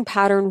breathing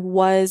pattern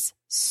was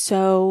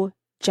so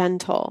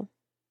gentle.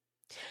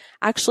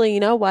 Actually,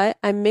 you know what?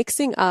 I'm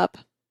mixing up.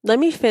 Let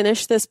me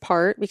finish this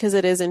part because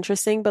it is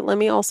interesting, but let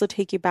me also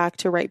take you back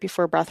to right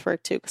before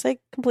breathwork too, because I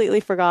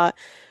completely forgot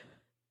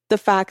the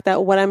fact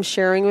that what I'm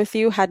sharing with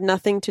you had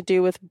nothing to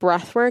do with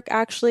breathwork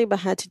actually, but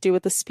had to do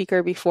with the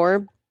speaker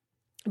before.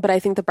 But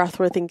I think the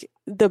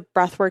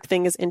breathwork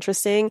thing is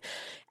interesting.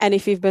 And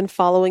if you've been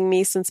following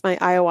me since my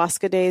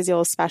ayahuasca days,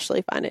 you'll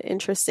especially find it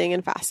interesting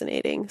and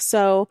fascinating.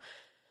 I'm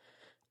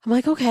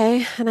like,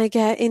 okay. And I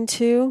get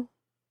into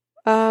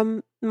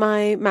my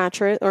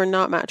mattress, or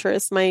not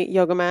mattress, my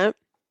yoga mat.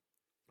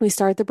 We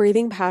start the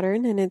breathing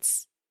pattern, and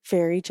it's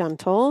very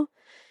gentle.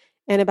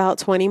 And about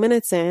 20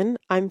 minutes in,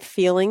 I'm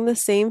feeling the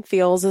same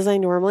feels as I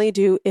normally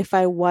do if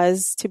I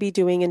was to be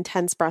doing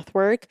intense breath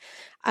work.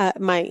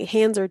 My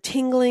hands are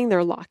tingling,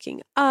 they're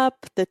locking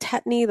up, the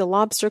tetany, the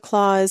lobster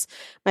claws,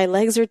 my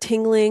legs are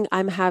tingling.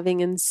 I'm having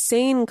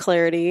insane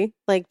clarity,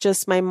 like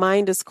just my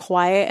mind is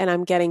quiet, and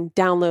I'm getting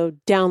download,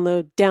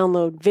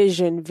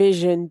 vision,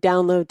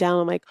 download.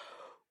 I'm like,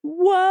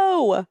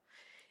 whoa.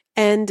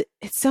 And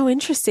it's so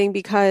interesting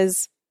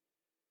because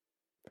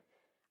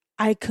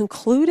I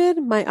concluded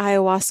my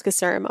ayahuasca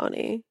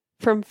ceremony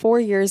from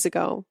 4 years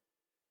ago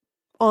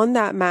on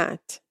that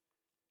mat.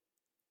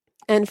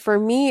 And for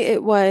me,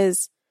 it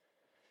was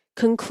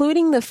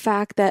concluding the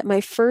fact that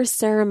my first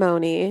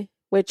ceremony,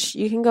 which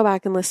you can go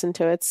back and listen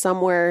to, it's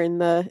somewhere in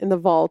the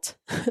vault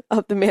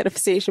of the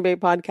Manifestation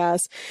Babe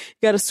podcast.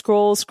 You got to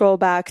scroll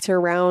back to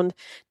around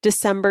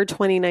December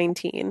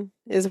 2019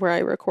 is where I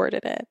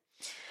recorded it.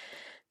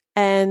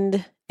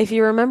 And if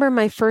you remember,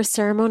 my first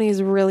ceremony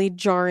is really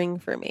jarring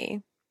for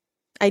me.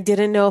 I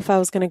didn't know if I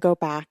was going to go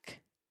back.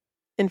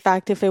 In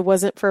fact, if it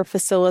wasn't for a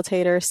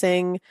facilitator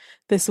saying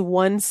this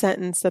one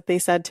sentence that they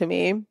said to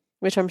me,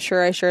 which I'm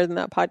sure I shared in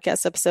that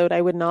podcast episode,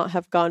 I would not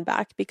have gone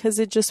back because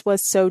it just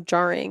was so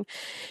jarring.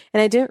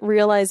 And I didn't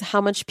realize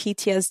how much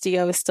PTSD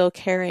I was still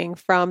carrying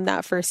from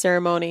that first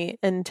ceremony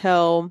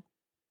until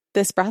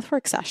this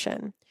breathwork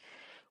session,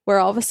 where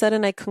all of a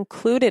sudden I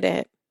concluded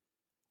it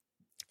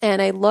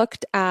and I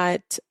looked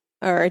at,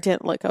 or I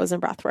didn't look, I was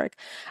in breathwork.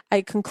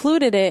 I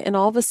concluded it and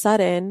all of a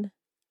sudden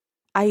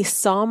I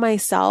saw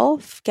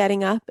myself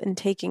getting up and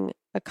taking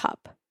a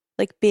cup,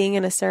 like being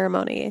in a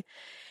ceremony.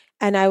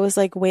 And I was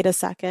like, wait a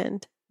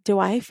second, do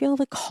I feel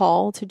the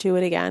call to do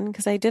it again?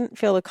 Because I didn't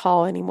feel the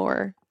call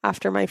anymore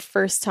after my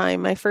first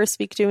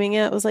week doing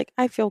it. I was like,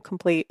 I feel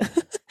complete.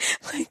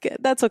 Like,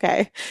 that's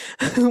okay.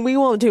 We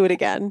won't do it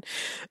again.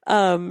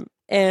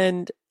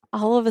 And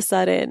all of a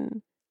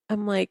sudden,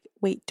 I'm like,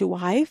 wait, do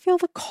I feel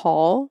the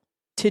call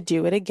to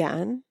do it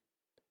again?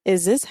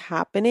 Is this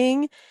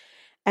happening?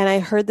 And I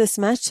heard this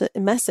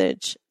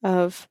message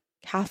of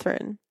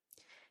Catherine.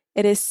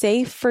 It is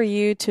safe for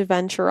you to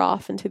venture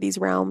off into these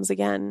realms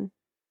again.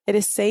 It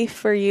is safe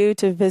for you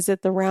to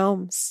visit the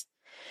realms.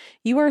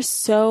 You are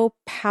so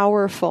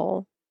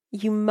powerful.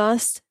 You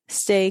must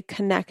stay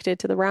connected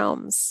to the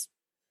realms.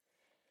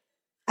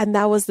 And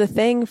that was the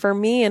thing for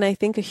me. And I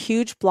think a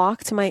huge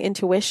block to my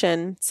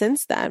intuition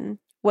since then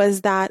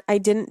was that I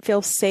didn't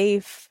feel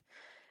safe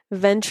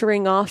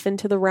venturing off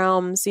into the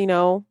realms,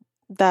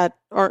 that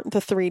aren't the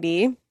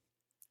 3D,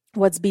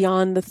 what's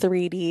beyond the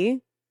 3D,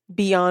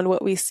 beyond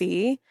what we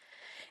see.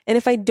 And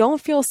if I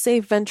don't feel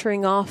safe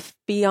venturing off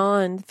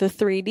beyond the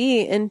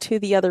 3D into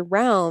the other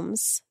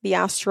realms, the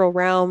astral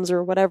realms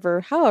or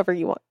whatever, however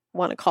you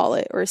want to call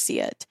it or see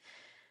it,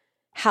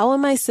 how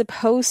am I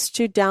supposed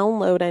to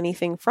download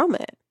anything from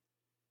it?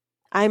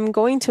 I'm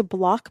going to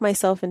block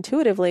myself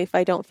intuitively if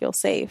I don't feel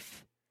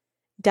safe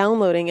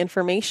downloading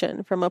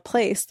information from a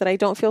place that I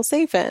don't feel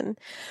safe in.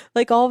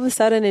 Like all of a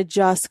sudden it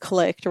just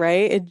clicked,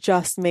 right? It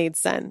just made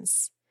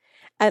sense.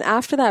 And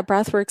after that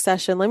breathwork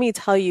session, let me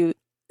tell you,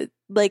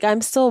 like,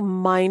 I'm still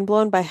mind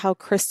blown by how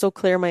crystal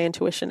clear my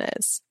intuition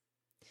is.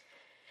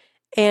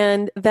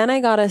 And then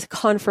I got a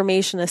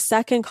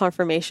second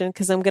confirmation,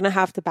 because I'm going to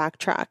have to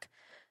backtrack,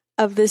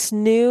 of this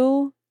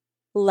new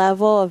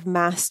level of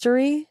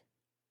mastery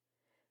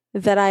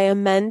that I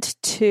am meant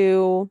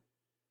to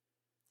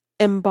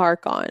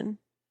embark on.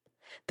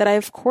 That I,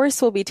 of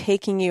course, will be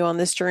taking you on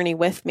this journey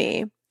with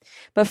me.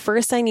 But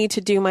first, I need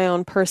to do my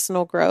own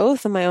personal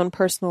growth and my own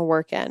personal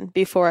work in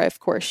before I, of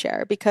course,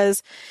 share.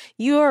 Because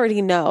you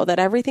already know that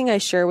everything I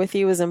share with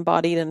you is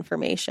embodied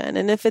information.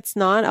 And if it's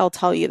not, I'll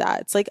tell you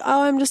that. It's like,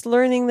 oh, I'm just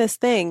learning this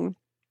thing.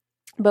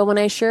 But when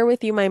I share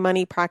with you my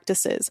money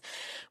practices,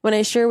 when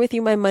I share with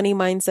you my money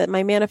mindset,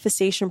 my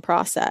manifestation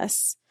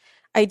process,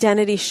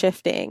 identity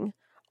shifting,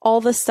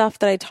 all the stuff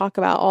that I talk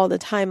about all the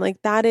time,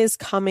 like that is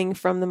coming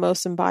from the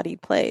most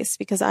embodied place,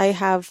 because I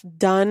have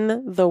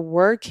done the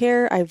work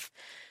here. I've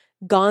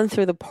gone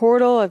through the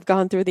portal. I've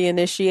gone through the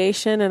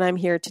initiation, and I'm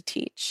here to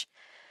teach.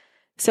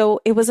 So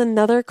it was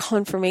another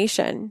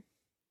confirmation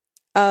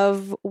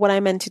of what I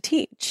meant to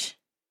teach.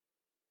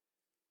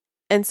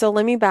 And so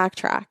let me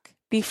backtrack.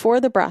 Before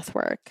the breath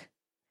work,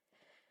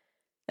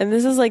 and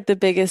this is like the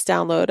biggest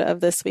download of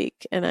this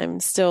week, and I'm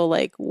still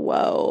like,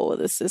 whoa,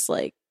 this is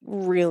like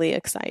really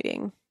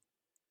exciting.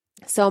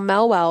 So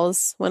Mel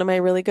Wells, one of my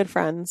really good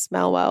friends,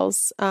 Mel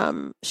Wells,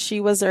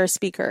 she was our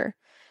speaker.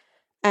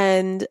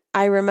 And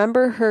I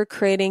remember her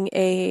creating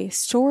a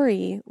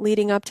story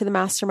leading up to the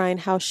mastermind,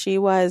 how she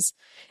was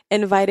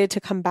invited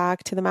to come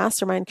back to the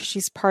mastermind because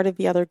she's part of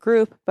the other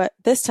group. But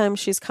this time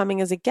she's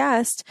coming as a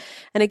guest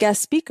and a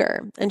guest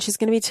speaker. And she's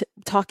going to be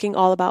talking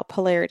all about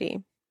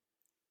polarity.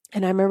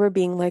 And I remember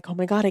being like, oh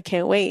my God, I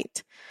can't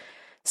wait.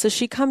 So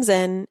she comes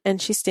in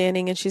and she's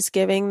standing and she's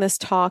giving this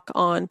talk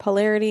on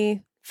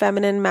polarity,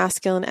 feminine,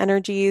 masculine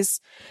energies,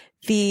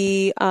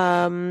 the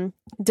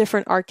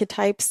different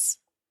archetypes,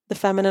 the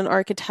feminine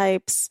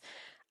archetypes,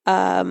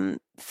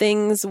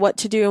 things, what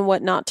to do and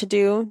what not to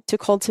do to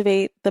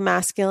cultivate the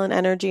masculine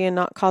energy and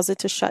not cause it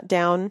to shut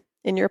down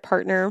in your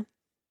partner,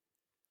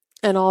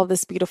 and all of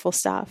this beautiful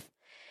stuff.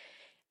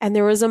 And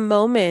there was a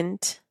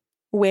moment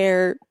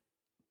where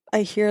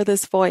I hear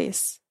this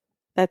voice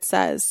that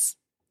says,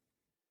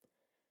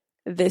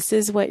 this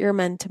is what you're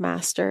meant to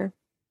master.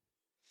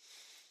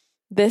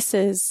 This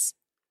is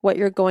what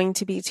you're going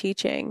to be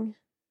teaching.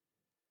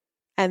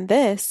 And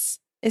this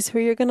is who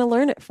you're going to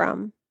learn it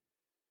from.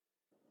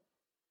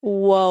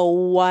 Whoa,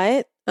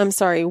 what? I'm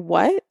sorry,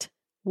 what?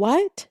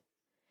 What?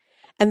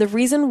 And the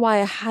reason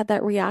why I had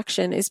that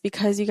reaction is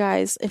because, you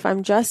guys, if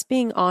I'm just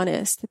being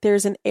honest,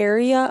 there's an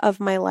area of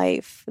my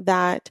life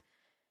that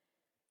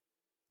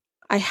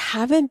I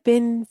haven't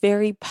been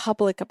very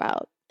public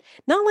about.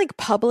 Not like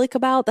public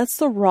about, that's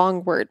the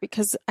wrong word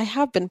because I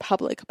have been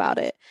public about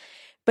it.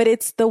 But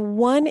it's the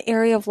one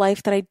area of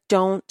life that I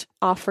don't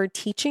offer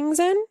teachings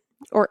in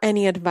or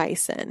any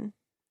advice in.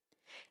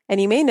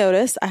 And you may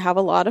notice I have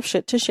a lot of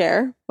shit to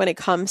share when it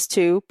comes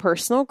to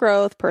personal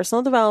growth,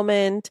 personal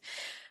development,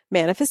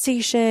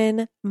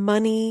 manifestation,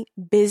 money,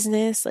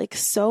 business, like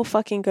so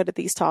fucking good at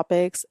these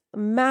topics,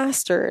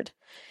 mastered.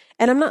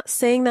 And I'm not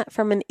saying that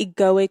from an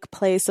egoic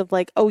place of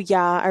like, oh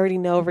yeah, I already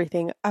know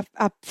everything.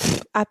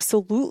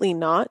 Absolutely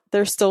not.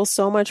 There's still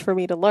so much for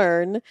me to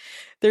learn.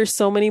 There's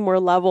so many more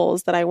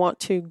levels that I want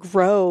to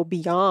grow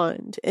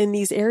beyond in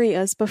these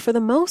areas. But for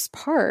the most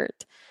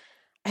part,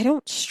 I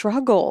don't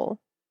struggle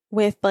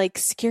with like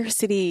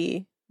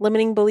scarcity,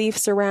 limiting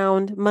beliefs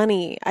around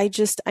money. I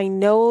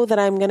know that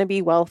I'm going to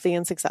be wealthy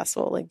and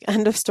successful, like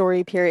end of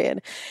story,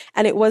 period.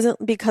 And it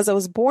wasn't because I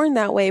was born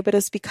that way, but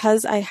it's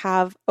because I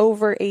have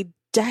over a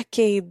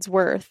decade's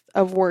worth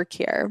of work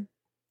here,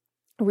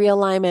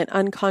 realignment,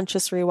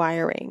 unconscious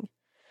rewiring.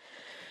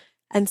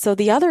 And so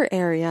the other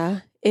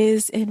area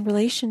is in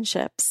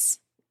relationships,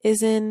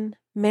 is in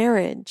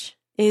marriage,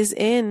 is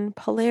in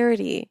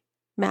polarity,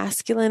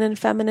 masculine and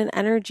feminine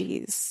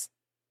energies.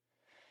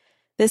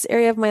 This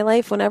area of my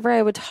life, whenever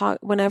I would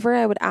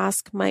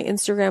ask my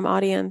Instagram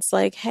audience,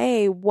 like,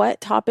 hey, what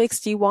topics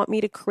do you want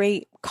me to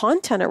create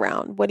content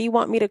around? What do you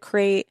want me to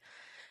create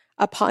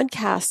a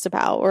podcast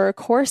about or a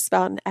course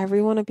about? And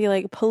everyone would be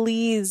like,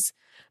 please,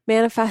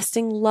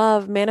 manifesting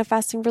love,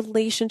 manifesting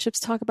relationships,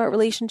 talk about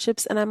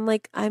relationships. And I'm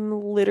like,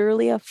 I'm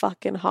literally a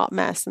fucking hot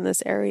mess in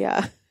this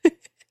area,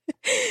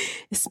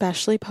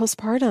 especially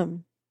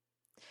postpartum.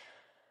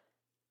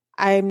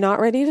 I'm not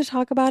ready to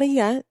talk about it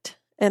yet.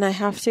 And I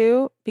have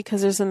to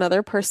because there's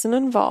another person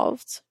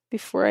involved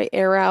before I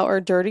air out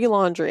our dirty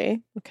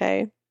laundry.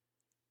 Okay.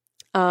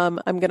 I'm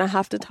going to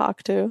have to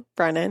talk to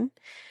Brennan.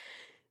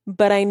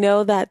 But I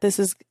know that this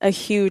is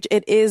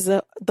it is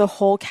the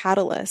whole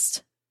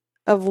catalyst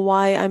of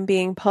why I'm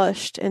being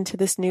pushed into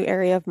this new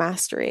area of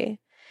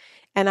mastery.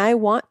 And I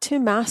want to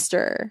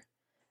master.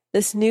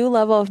 This new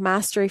level of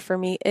mastery for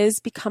me is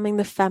becoming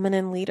the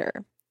feminine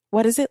leader.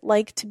 What is it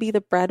like to be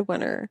the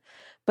breadwinner,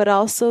 but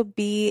also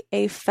be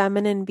a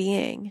feminine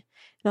being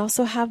and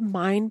also have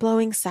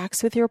mind-blowing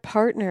sex with your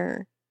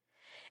partner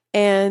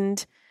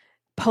and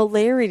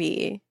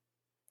polarity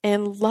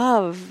and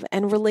love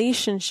and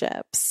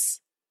relationships?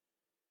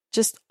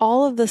 Just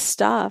all of the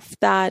stuff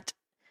that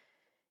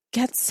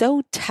gets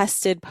so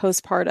tested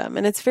postpartum.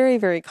 And it's very,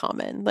 very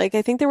common. Like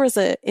I think there was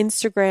a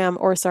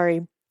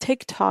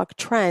TikTok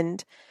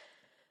trend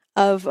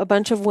of a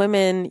bunch of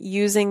women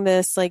using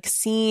this like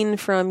scene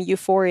from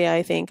Euphoria.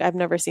 I think I've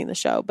never seen the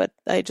show, but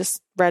I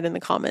just read in the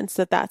comments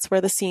that that's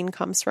where the scene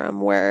comes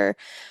from, where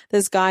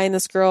this guy and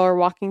this girl are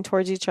walking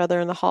towards each other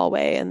in the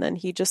hallway. And then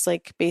he just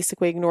like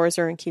basically ignores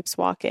her and keeps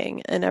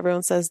walking. And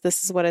everyone says,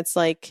 this is what it's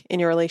like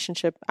in your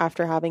relationship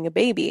after having a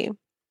baby.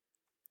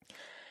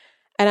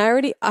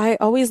 And I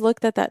always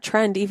looked at that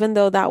trend, even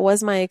though that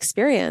was my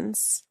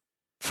experience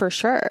for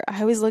sure. I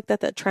always looked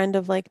at that trend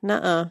of like,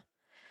 nuh-uh.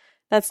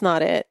 That's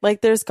not it. Like,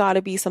 there's got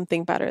to be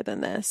something better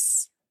than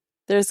this.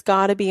 There's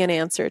got to be an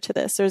answer to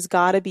this. There's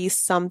got to be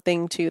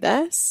something to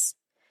this.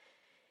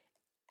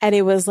 And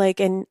it was like,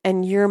 and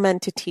you're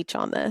meant to teach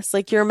on this.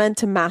 Like, you're meant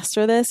to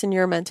master this and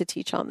you're meant to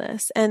teach on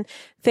this. And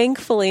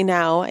thankfully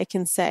now I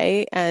can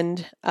say,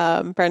 and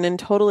Brennan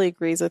totally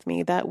agrees with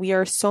me, that we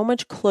are so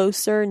much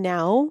closer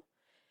now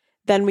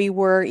than we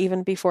were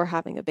even before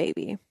having a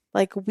baby.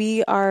 Like,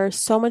 we are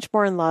so much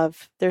more in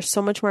love. There's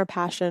so much more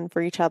passion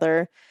for each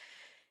other.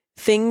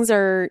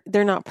 They're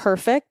not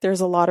perfect.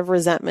 There's a lot of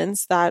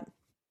resentments that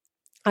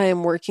I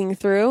am working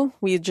through.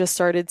 We just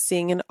started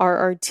seeing an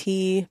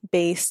RRT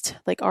based,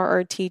 like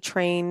RRT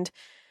trained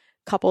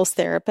couples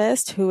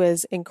therapist who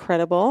is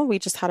incredible. We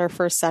just had our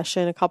first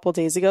session a couple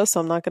days ago.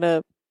 So I'm not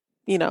going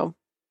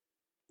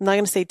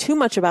to say too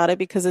much about it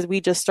because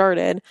we just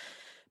started,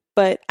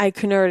 but I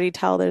can already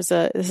tell this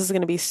is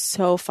going to be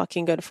so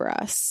fucking good for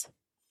us.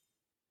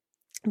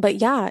 But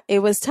yeah, it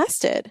was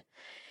tested.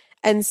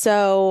 And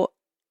so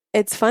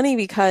it's funny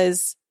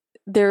because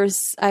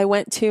I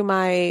went to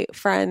my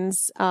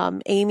friends,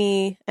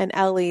 Amy and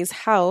Ellie's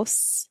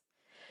house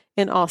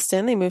in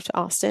Austin. They moved to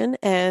Austin,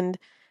 and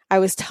I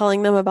was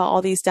telling them about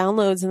all these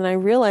downloads, and then I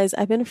realized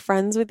I've been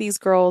friends with these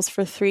girls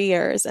for 3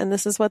 years, and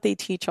this is what they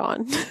teach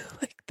on.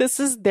 Like, this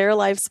is their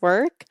life's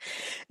work.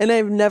 And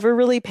I've never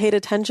really paid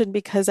attention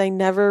because I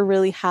never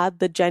really had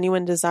the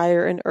genuine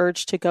desire and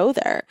urge to go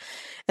there.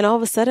 And all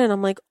of a sudden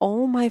I'm like,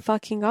 oh my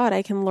fucking God,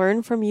 I can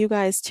learn from you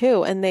guys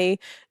too. And they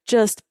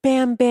just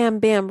bam, bam,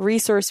 bam,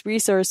 resource,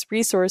 event,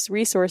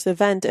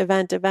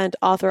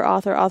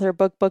 author,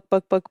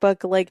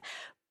 book, like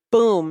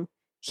boom.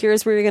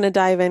 Here's where you're going to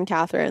dive in,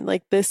 Catherine.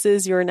 Like, this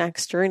is your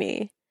next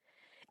journey.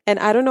 And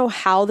I don't know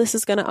how this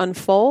is going to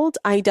unfold.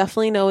 I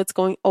definitely know it's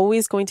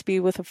always going to be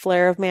with a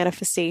flare of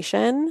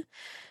manifestation.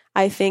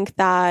 I think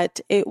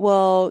that it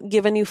will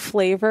give a new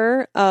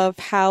flavor of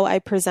how I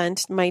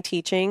present my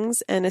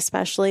teachings, and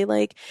especially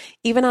like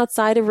even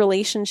outside of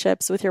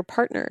relationships with your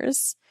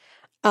partners.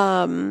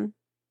 Um,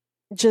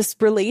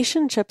 just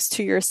relationships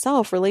to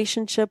yourself,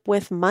 relationship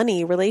with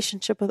money,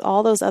 relationship with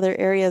all those other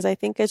areas. I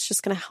think it's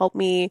just going to help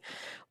me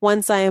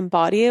once I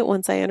embody it,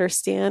 once I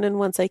understand, and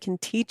once I can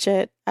teach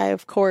it. I,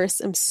 of course,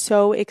 am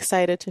so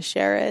excited to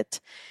share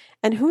it.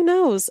 And who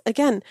knows?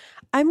 Again,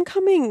 I'm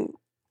coming.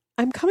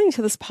 I'm coming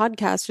to this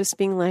podcast just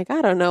being like,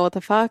 I don't know what the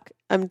fuck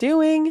I'm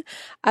doing.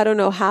 I don't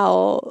know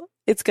how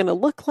it's going to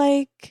look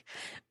like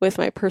with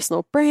my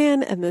personal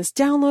brand and this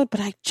download,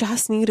 but I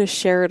just need to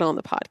share it on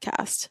the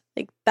podcast.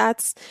 Like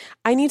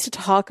I need to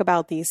talk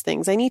about these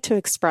things. I need to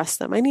express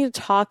them. I need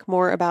to talk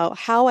more about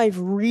how I've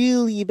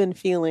really been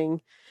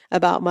feeling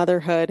about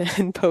motherhood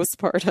and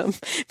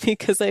postpartum,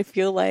 because I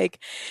feel like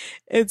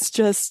it's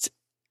just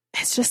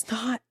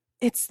not,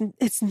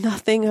 it's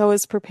nothing I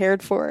was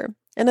prepared for.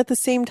 And at the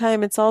same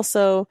time, it's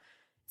also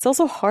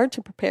hard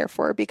to prepare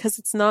for, because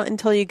it's not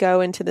until you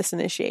go into this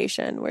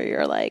initiation where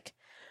you're like,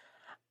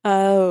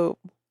 oh,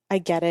 I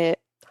get it.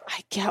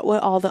 I get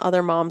what all the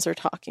other moms are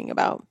talking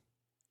about.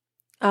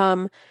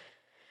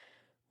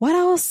 What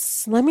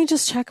else? Let me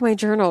just check my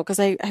journal, because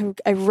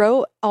I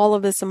wrote all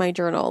of this in my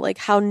journal, like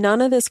how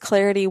none of this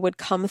clarity would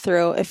come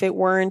through if it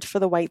weren't for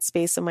the white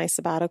space of my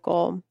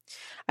sabbatical.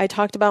 I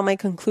talked about my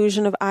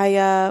conclusion of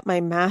Aya, my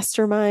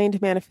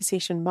mastermind,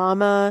 Manifestation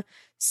Mama.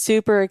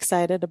 Super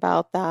excited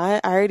about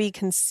that. I already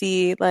can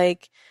see,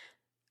 like,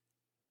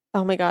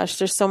 oh my gosh,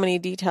 there's so many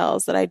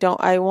details that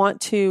I want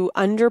to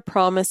under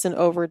promise and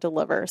over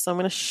deliver. So I'm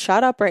going to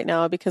shut up right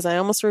now, because I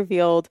almost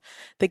revealed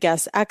the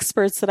guest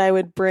experts that I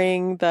would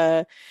bring,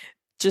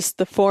 just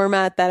the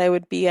format that I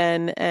would be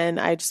in. And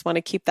I just want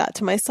to keep that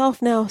to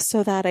myself now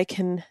so that I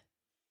can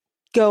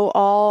go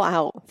all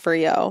out for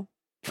you,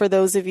 for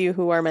those of you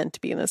who are meant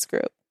to be in this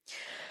group.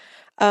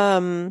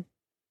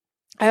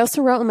 I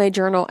also wrote in my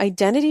journal,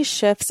 identity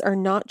shifts are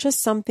not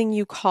just something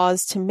you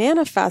cause to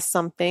manifest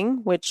something,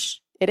 which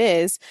it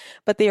is,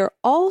 but they are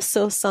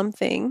also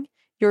something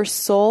your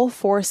soul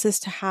forces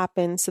to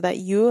happen so that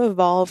you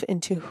evolve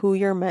into who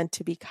you're meant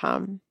to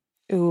become.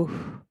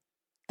 Ooh,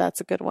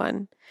 that's a good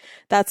one.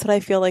 That's what I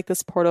feel like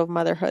this portal of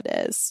motherhood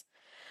is.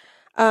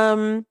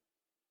 And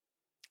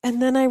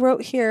then I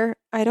wrote here,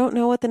 I don't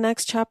know what the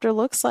next chapter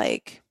looks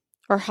like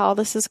or how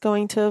this is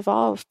going to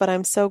evolve, but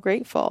I'm so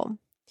grateful.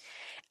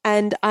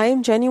 And I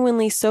am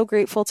genuinely so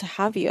grateful to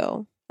have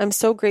you. I'm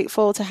so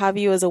grateful to have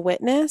you as a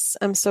witness.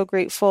 I'm so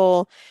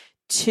grateful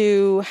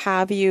to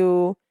have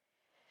you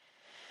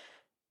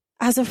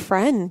as a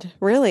friend,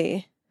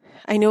 really.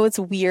 I know it's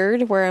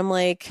weird where I'm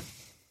like,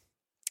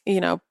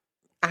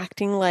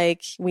 acting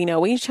like we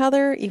know each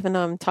other, even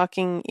though I'm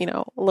talking,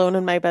 alone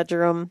in my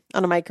bedroom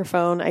on a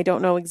microphone. I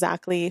don't know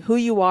exactly who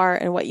you are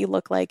and what you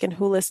look like and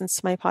who listens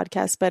to my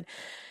podcast, but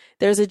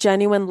there's a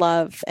genuine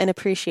love and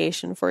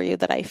appreciation for you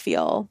that I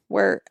feel,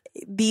 where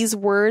these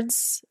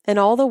words and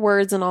all the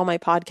words in all my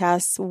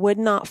podcasts would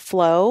not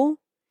flow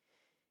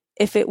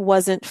if it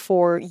wasn't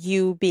for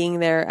you being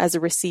there as a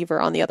receiver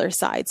on the other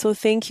side. So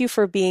thank you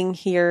for being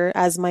here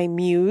as my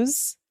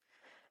muse.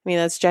 I mean,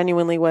 that's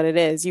genuinely what it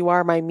is. You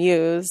are my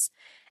muse.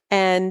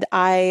 And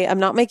I am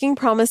not making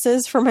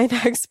promises for my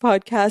next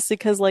podcast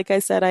because, like I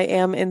said, I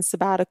am in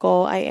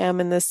sabbatical. I am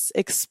in this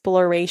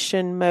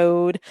exploration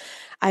mode.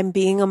 I'm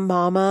being a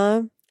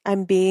mama.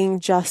 I'm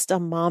being just a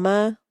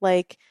mama,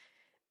 like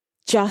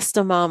just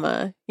a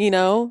mama,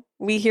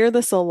 We hear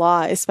this a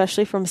lot,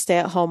 especially from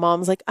stay-at-home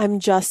moms. Like, I'm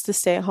just a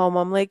stay-at-home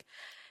mom. Like,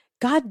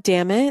 God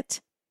damn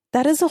it.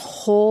 That is a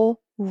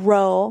whole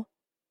role.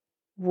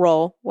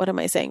 What am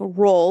I saying?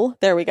 Role.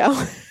 There we go.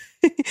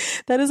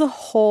 That is a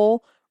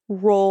whole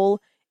role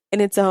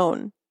in its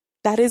own.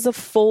 That is a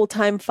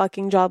full-time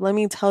fucking job. Let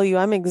me tell you,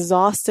 I'm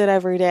exhausted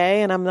every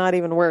day and I'm not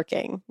even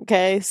working.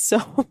 Okay.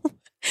 So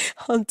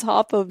on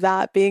top of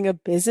that, being a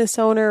business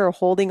owner or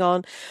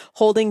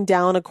holding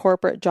down a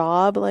corporate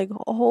job, like,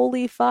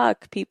 holy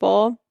fuck,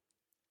 people.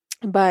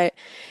 But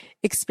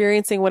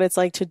experiencing what it's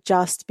like to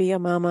just be a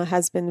mama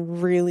has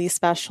been really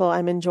special.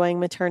 I'm enjoying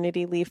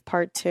maternity leave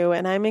part 2,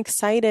 and I'm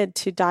excited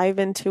to dive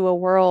into a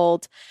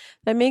world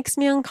that makes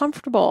me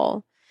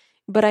uncomfortable.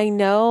 But I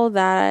know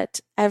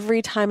that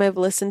every time I've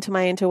listened to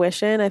my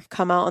intuition, I've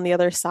come out on the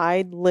other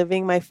side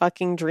living my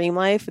fucking dream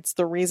life. It's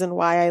the reason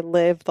why I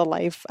live the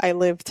life I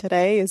live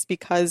today, is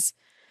because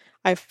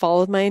I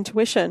followed my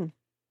intuition,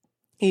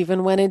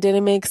 even when it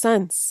didn't make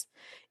sense,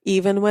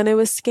 even when it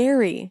was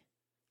scary.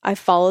 I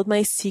followed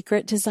my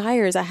secret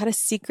desires. I had a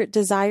secret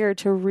desire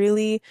to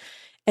really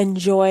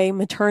enjoy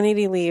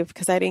maternity leave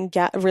because I didn't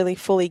really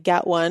fully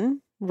get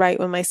one right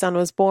when my son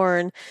was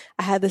born.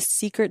 I had this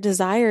secret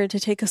desire to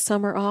take a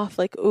summer off.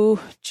 Like, ooh,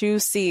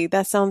 juicy.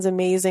 That sounds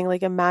amazing.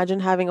 Like, imagine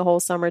having a whole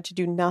summer to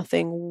do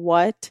nothing.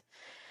 What?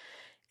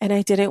 And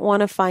I didn't want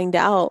to find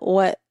out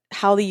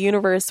how the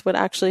universe would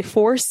actually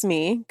force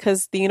me,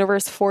 because the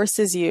universe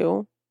forces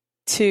you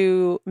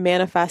to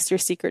manifest your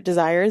secret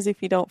desires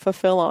if you don't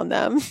fulfill on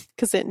them,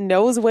 because it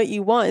knows what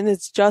you want and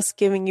it's just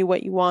giving you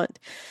what you want.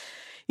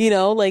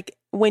 Like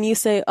when you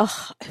say,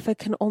 oh, if I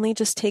can only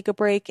just take a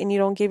break, and you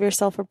don't give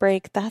yourself a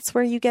break, that's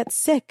where you get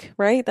sick,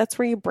 right? That's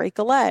where you break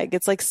a leg.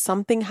 It's like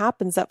something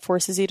happens that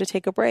forces you to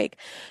take a break.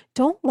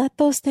 Don't let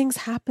those things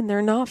happen.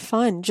 They're not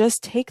fun.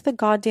 Just take the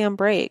goddamn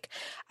break.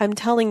 I'm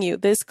telling you,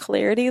 this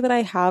clarity that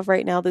I have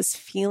right now, this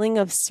feeling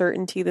of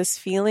certainty, this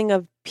feeling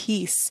of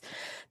peace,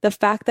 the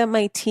fact that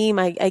my team,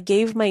 I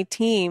gave my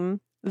team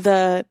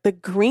the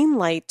green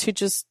light to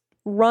just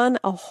run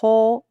a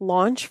whole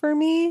launch for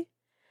me,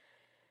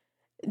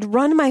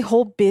 run my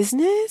whole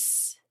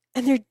business,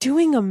 and they're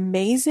doing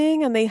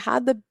amazing, and they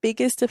had the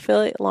biggest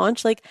affiliate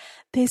launch. Like,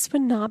 this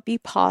would not be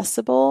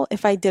possible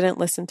if I didn't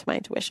listen to my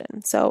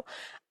intuition. So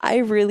I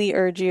really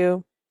urge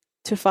you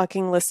to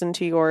fucking listen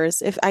to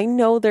yours. If I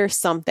know there's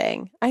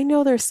something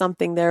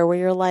there where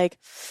you're like,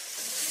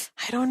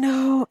 I don't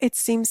know, it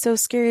seems so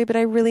scary, but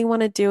I really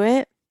want to do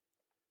it.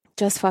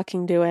 Just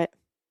fucking do it.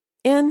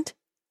 And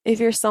if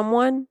you're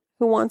someone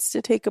who wants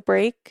to take a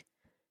break,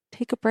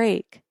 take a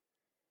break.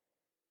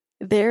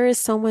 There is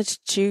so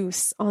much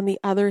juice on the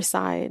other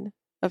side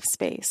of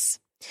space.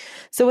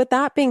 So with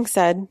that being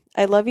said,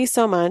 I love you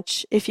so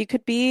much. If you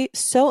could be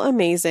so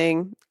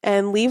amazing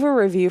and leave a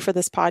review for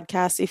this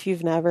podcast if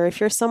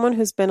you're someone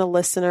who's been a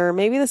listener,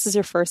 maybe this is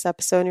your first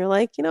episode and you're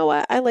like, you know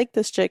what, I like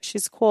this chick,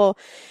 she's cool.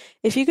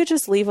 If you could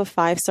just leave a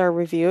 5-star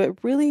review, it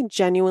really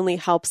genuinely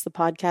helps the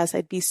podcast.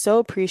 I'd be so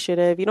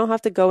appreciative. You don't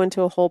have to go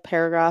into a whole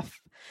paragraph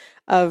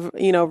of,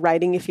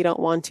 writing if you don't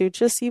want to,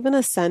 just even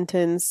a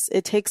sentence.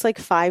 It takes like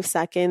 5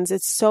 seconds.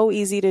 It's so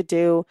easy to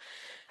do.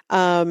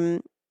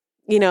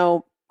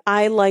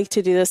 I like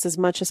to do this as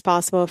much as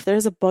possible. If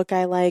there's a book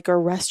I like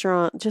or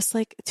restaurant, just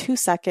like 2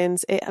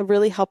 seconds, it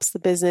really helps the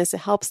business.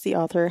 It helps the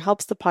author, it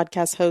helps the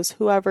podcast host,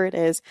 whoever it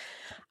is.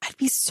 I'd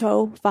be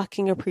so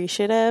fucking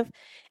appreciative.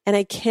 And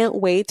I can't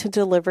wait to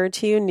deliver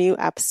to you new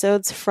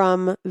episodes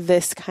from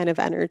this kind of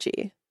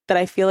energy that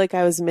I feel like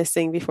I was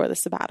missing before the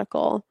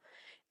sabbatical.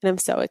 And I'm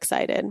so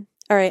excited.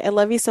 All right. I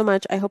love you so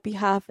much. I hope you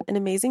have an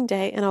amazing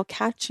day, and I'll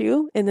catch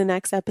you in the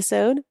next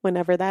episode,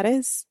 whenever that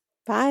is.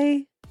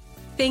 Bye.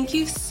 Thank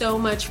you so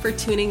much for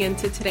tuning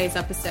into today's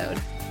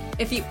episode.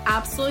 If you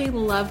absolutely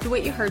loved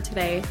what you heard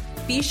today,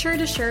 be sure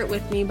to share it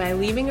with me by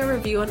leaving a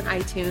review on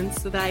iTunes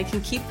so that I can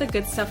keep the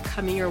good stuff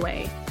coming your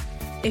way.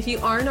 If you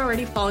aren't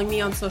already following me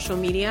on social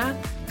media,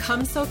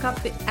 come soak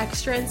up the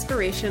extra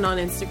inspiration on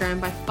Instagram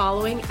by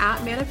following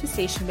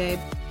 @ManifestationBabe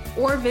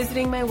or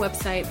visiting my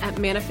website at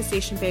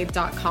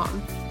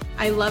manifestationbabe.com.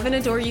 I love and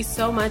adore you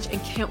so much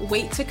and can't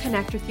wait to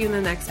connect with you in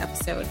the next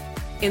episode.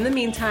 In the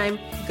meantime,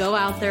 go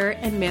out there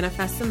and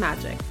manifest some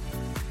magic.